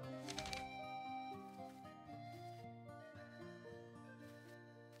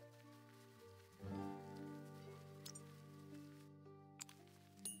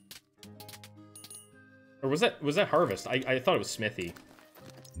 Or was that Harvest? I thought it was Smithy.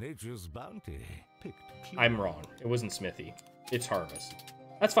 Nature's bounty picked clean. I'm wrong. It wasn't Smithy. It's Harvest.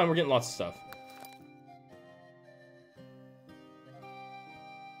 That's fine. We're getting lots of stuff.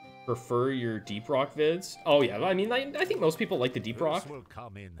 Prefer your Deep Rock vids? Oh yeah. I mean, I think most people like the Deep Rock.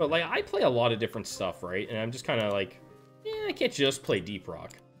 But like, I play a lot of different stuff, right? And I'm just kind of like, I can't just play Deep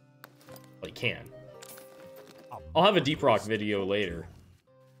Rock. Well, I can. I'll have a Deep Rock video later.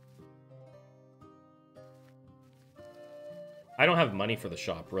 I don't have money for the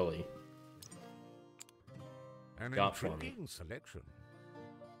shop, really. An Got for me. intriguing selection.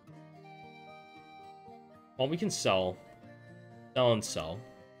 Well, we can sell. Sell and sell.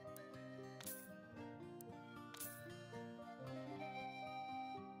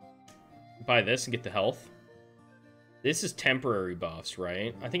 Buy this and get the health. This is temporary buffs,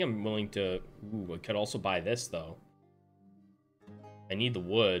 right? I think I'm willing to... Ooh, I could also buy this, though. I need the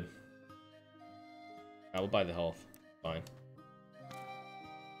wood. I will buy the health. Fine.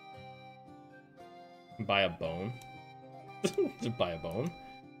 Buy a bone. Just buy a bone.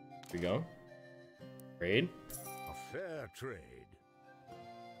 Here we go. Trade. A fair trade.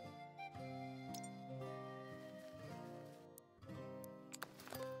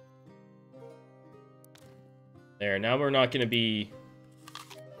 There, now we're not going to be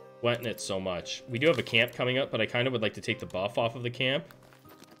wetting it so much. We do have a camp coming up, but I kind of would like to take the buff off of the camp.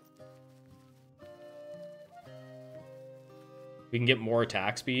 We can get more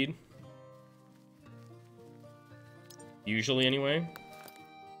attack speed. Usually, anyway.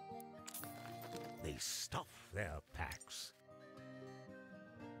 They stuff their packs.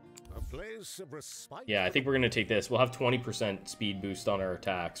 Place of respite. Yeah, I think we're gonna take this. We'll have 20% speed boost on our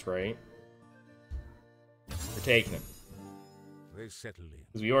attacks, right? We're taking it. They settle in.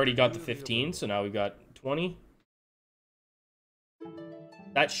 Because we already got the 15, so now we've got 20.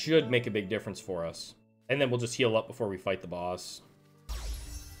 That should make a big difference for us. And then we'll just heal up before we fight the boss.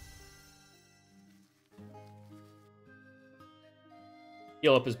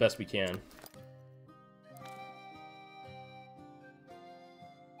 Heal up as best we can.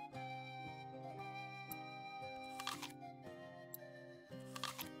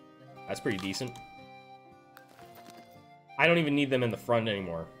 That's pretty decent. I don't even need them in the front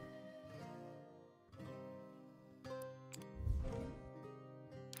anymore.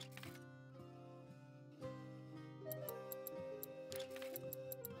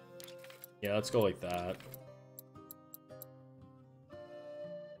 Yeah, let's go like that.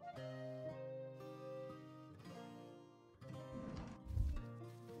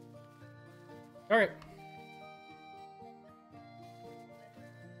 All right.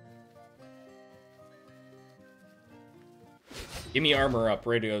 Give me armor up,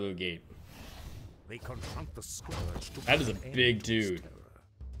 ready to go to the gate. They confront the scourge to That is a put an big end to his dude. terror.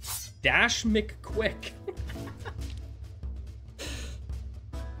 Dash McQuick.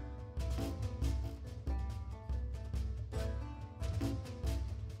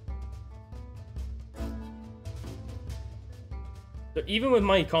 So even with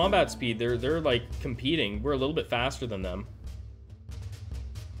my combat speed, they're like competing. We're a little bit faster than them.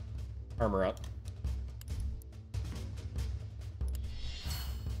 Armor up.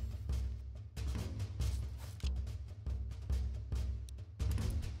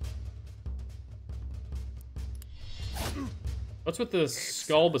 What's with the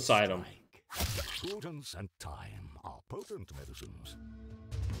skull beside him? Prudence and time are potent medicines.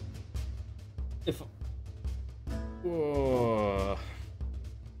 If... Whoa.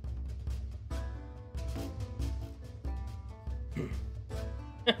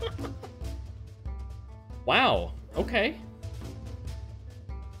 Wow. Okay.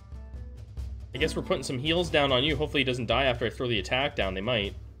 I guess we're putting some heals down on you. Hopefully he doesn't die after I throw the attack down. They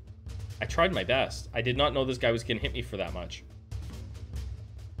might. I tried my best. I did not know this guy was going to hit me for that much.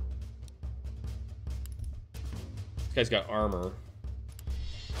 This guy's got armor.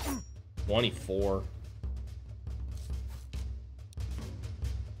 24.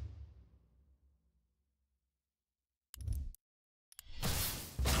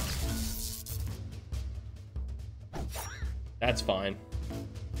 That's fine.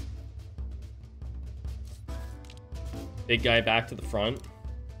 Big guy back to the front.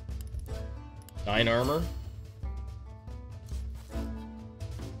 9 armor.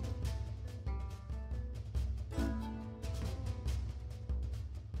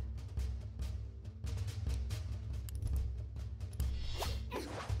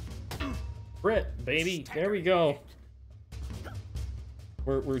 Crit, baby. There we go.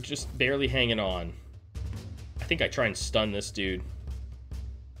 We're just barely hanging on. I think I try and stun this dude.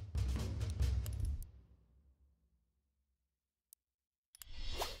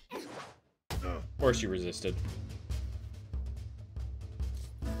 Of course you resisted.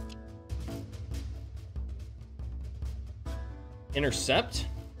 Intercept?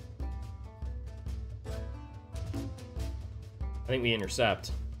 I think we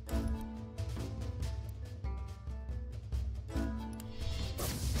intercept.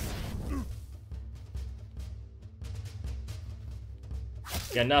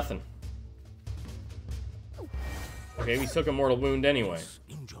 Got nothing. Okay, we took a mortal wound anyway.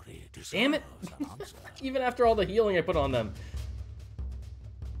 Damn it! Even after all the healing I put on them.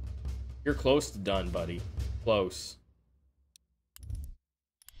 You're close to done, buddy. Close.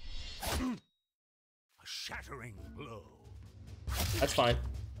 A shattering blow. That's fine.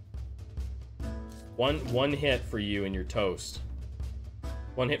 One hit for you and you're toast.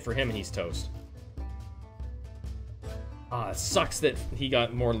 One hit for him and he's toast. Ah, it sucks that he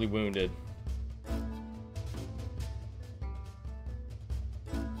got mortally wounded.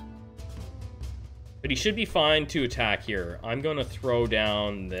 But he should be fine to attack here. I'm going to throw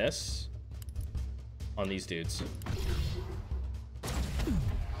down this on these dudes.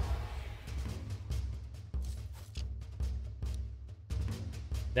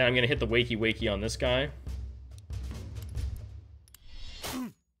 Then I'm going to hit the wakey wakey on this guy.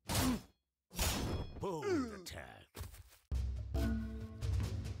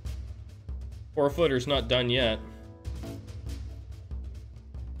 Four-footer's not done yet.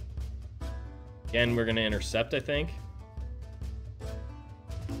 Again, we're going to intercept, I think.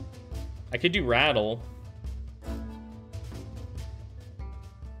 I could do rattle. I'm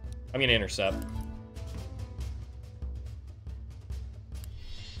going to intercept.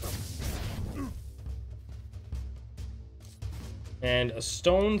 And a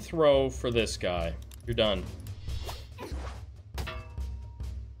stone throw for this guy. You're done.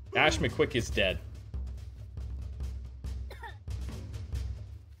 Ash McQuick is dead.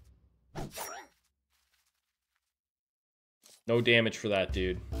 No damage for that,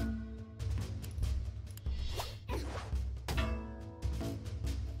 dude.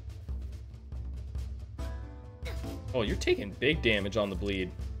 Oh, you're taking big damage on the bleed.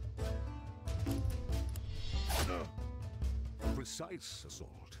 Precise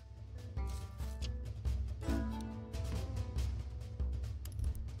assault.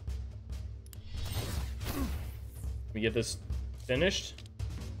 We get this finished.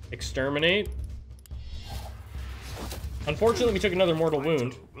 Exterminate. Unfortunately, we took another mortal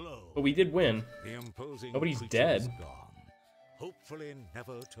wound, but we did win. Nobody's dead. Hopefully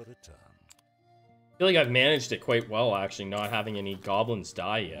never to return. I feel like I've managed it quite well, actually, not having any goblins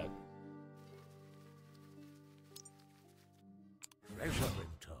die yet. Treasure in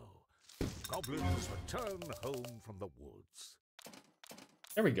tow. Goblins return home from the woods.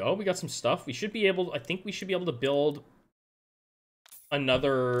 There we go. We got some stuff. We should be able... I think we should be able to build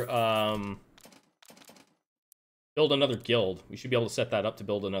another... build another guild. We should be able to set that up to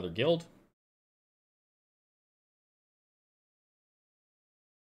build another guild.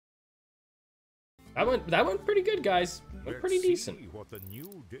 That went pretty good, guys. Went pretty decent. What the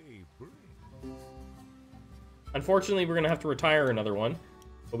new day brings. Unfortunately, we're gonna have to retire another one,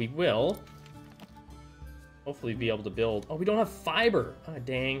 but we will hopefully be able to build. Oh, we don't have fiber. Ah,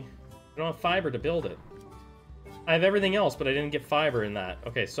 dang. We don't have fiber to build it. I have everything else, but I didn't get fiber in that.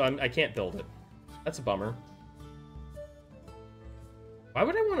 Okay, so I can't build it. That's a bummer. Why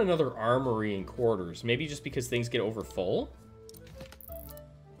would I want another armory and quarters? Maybe just because things get over full?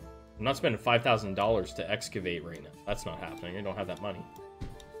 I'm not spending $5,000 to excavate right now. That's not happening. I don't have that money.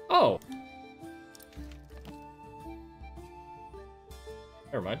 Oh!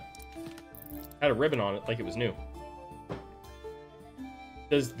 Never mind. Had a ribbon on it like it was new.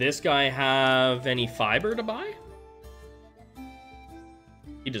 Does this guy have any fiber to buy?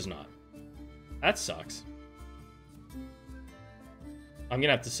 He does not. That sucks. I'm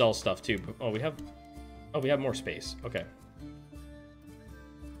gonna have to sell stuff too. But, oh, we have more space. Okay.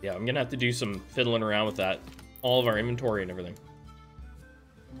 Yeah, I'm gonna have to do some fiddling around with that. All of our inventory and everything.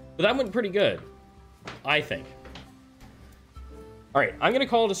 But that went pretty good, I think. Alright, I'm gonna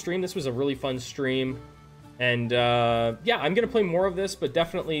call it a stream. This was a really fun stream. And, yeah, I'm gonna play more of this, but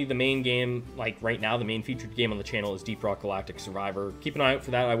definitely the main game, like, right now, the main featured game on the channel is Deep Rock Galactic Survivor. Keep an eye out for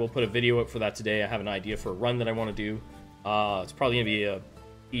that. I will put a video up for that today. I have an idea for a run that I want to do. It's probably gonna be a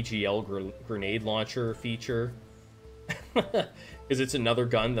EGL grenade launcher feature. Because it's another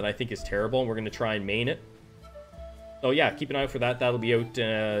gun that I think is terrible, and we're going to try and main it. So yeah, keep an eye out for that. That'll be out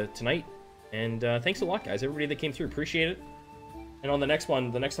tonight. And thanks a lot, guys. Everybody that came through, appreciate it. And on the next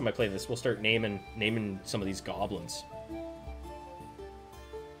one, the next time I play this, we'll start naming some of these goblins.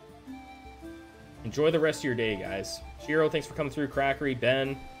 Enjoy the rest of your day, guys. Shiro, thanks for coming through. Crackery,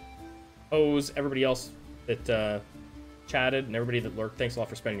 Ben, Hose, everybody else that chatted, and everybody that lurked. Thanks a lot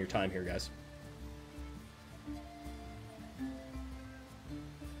for spending your time here, guys.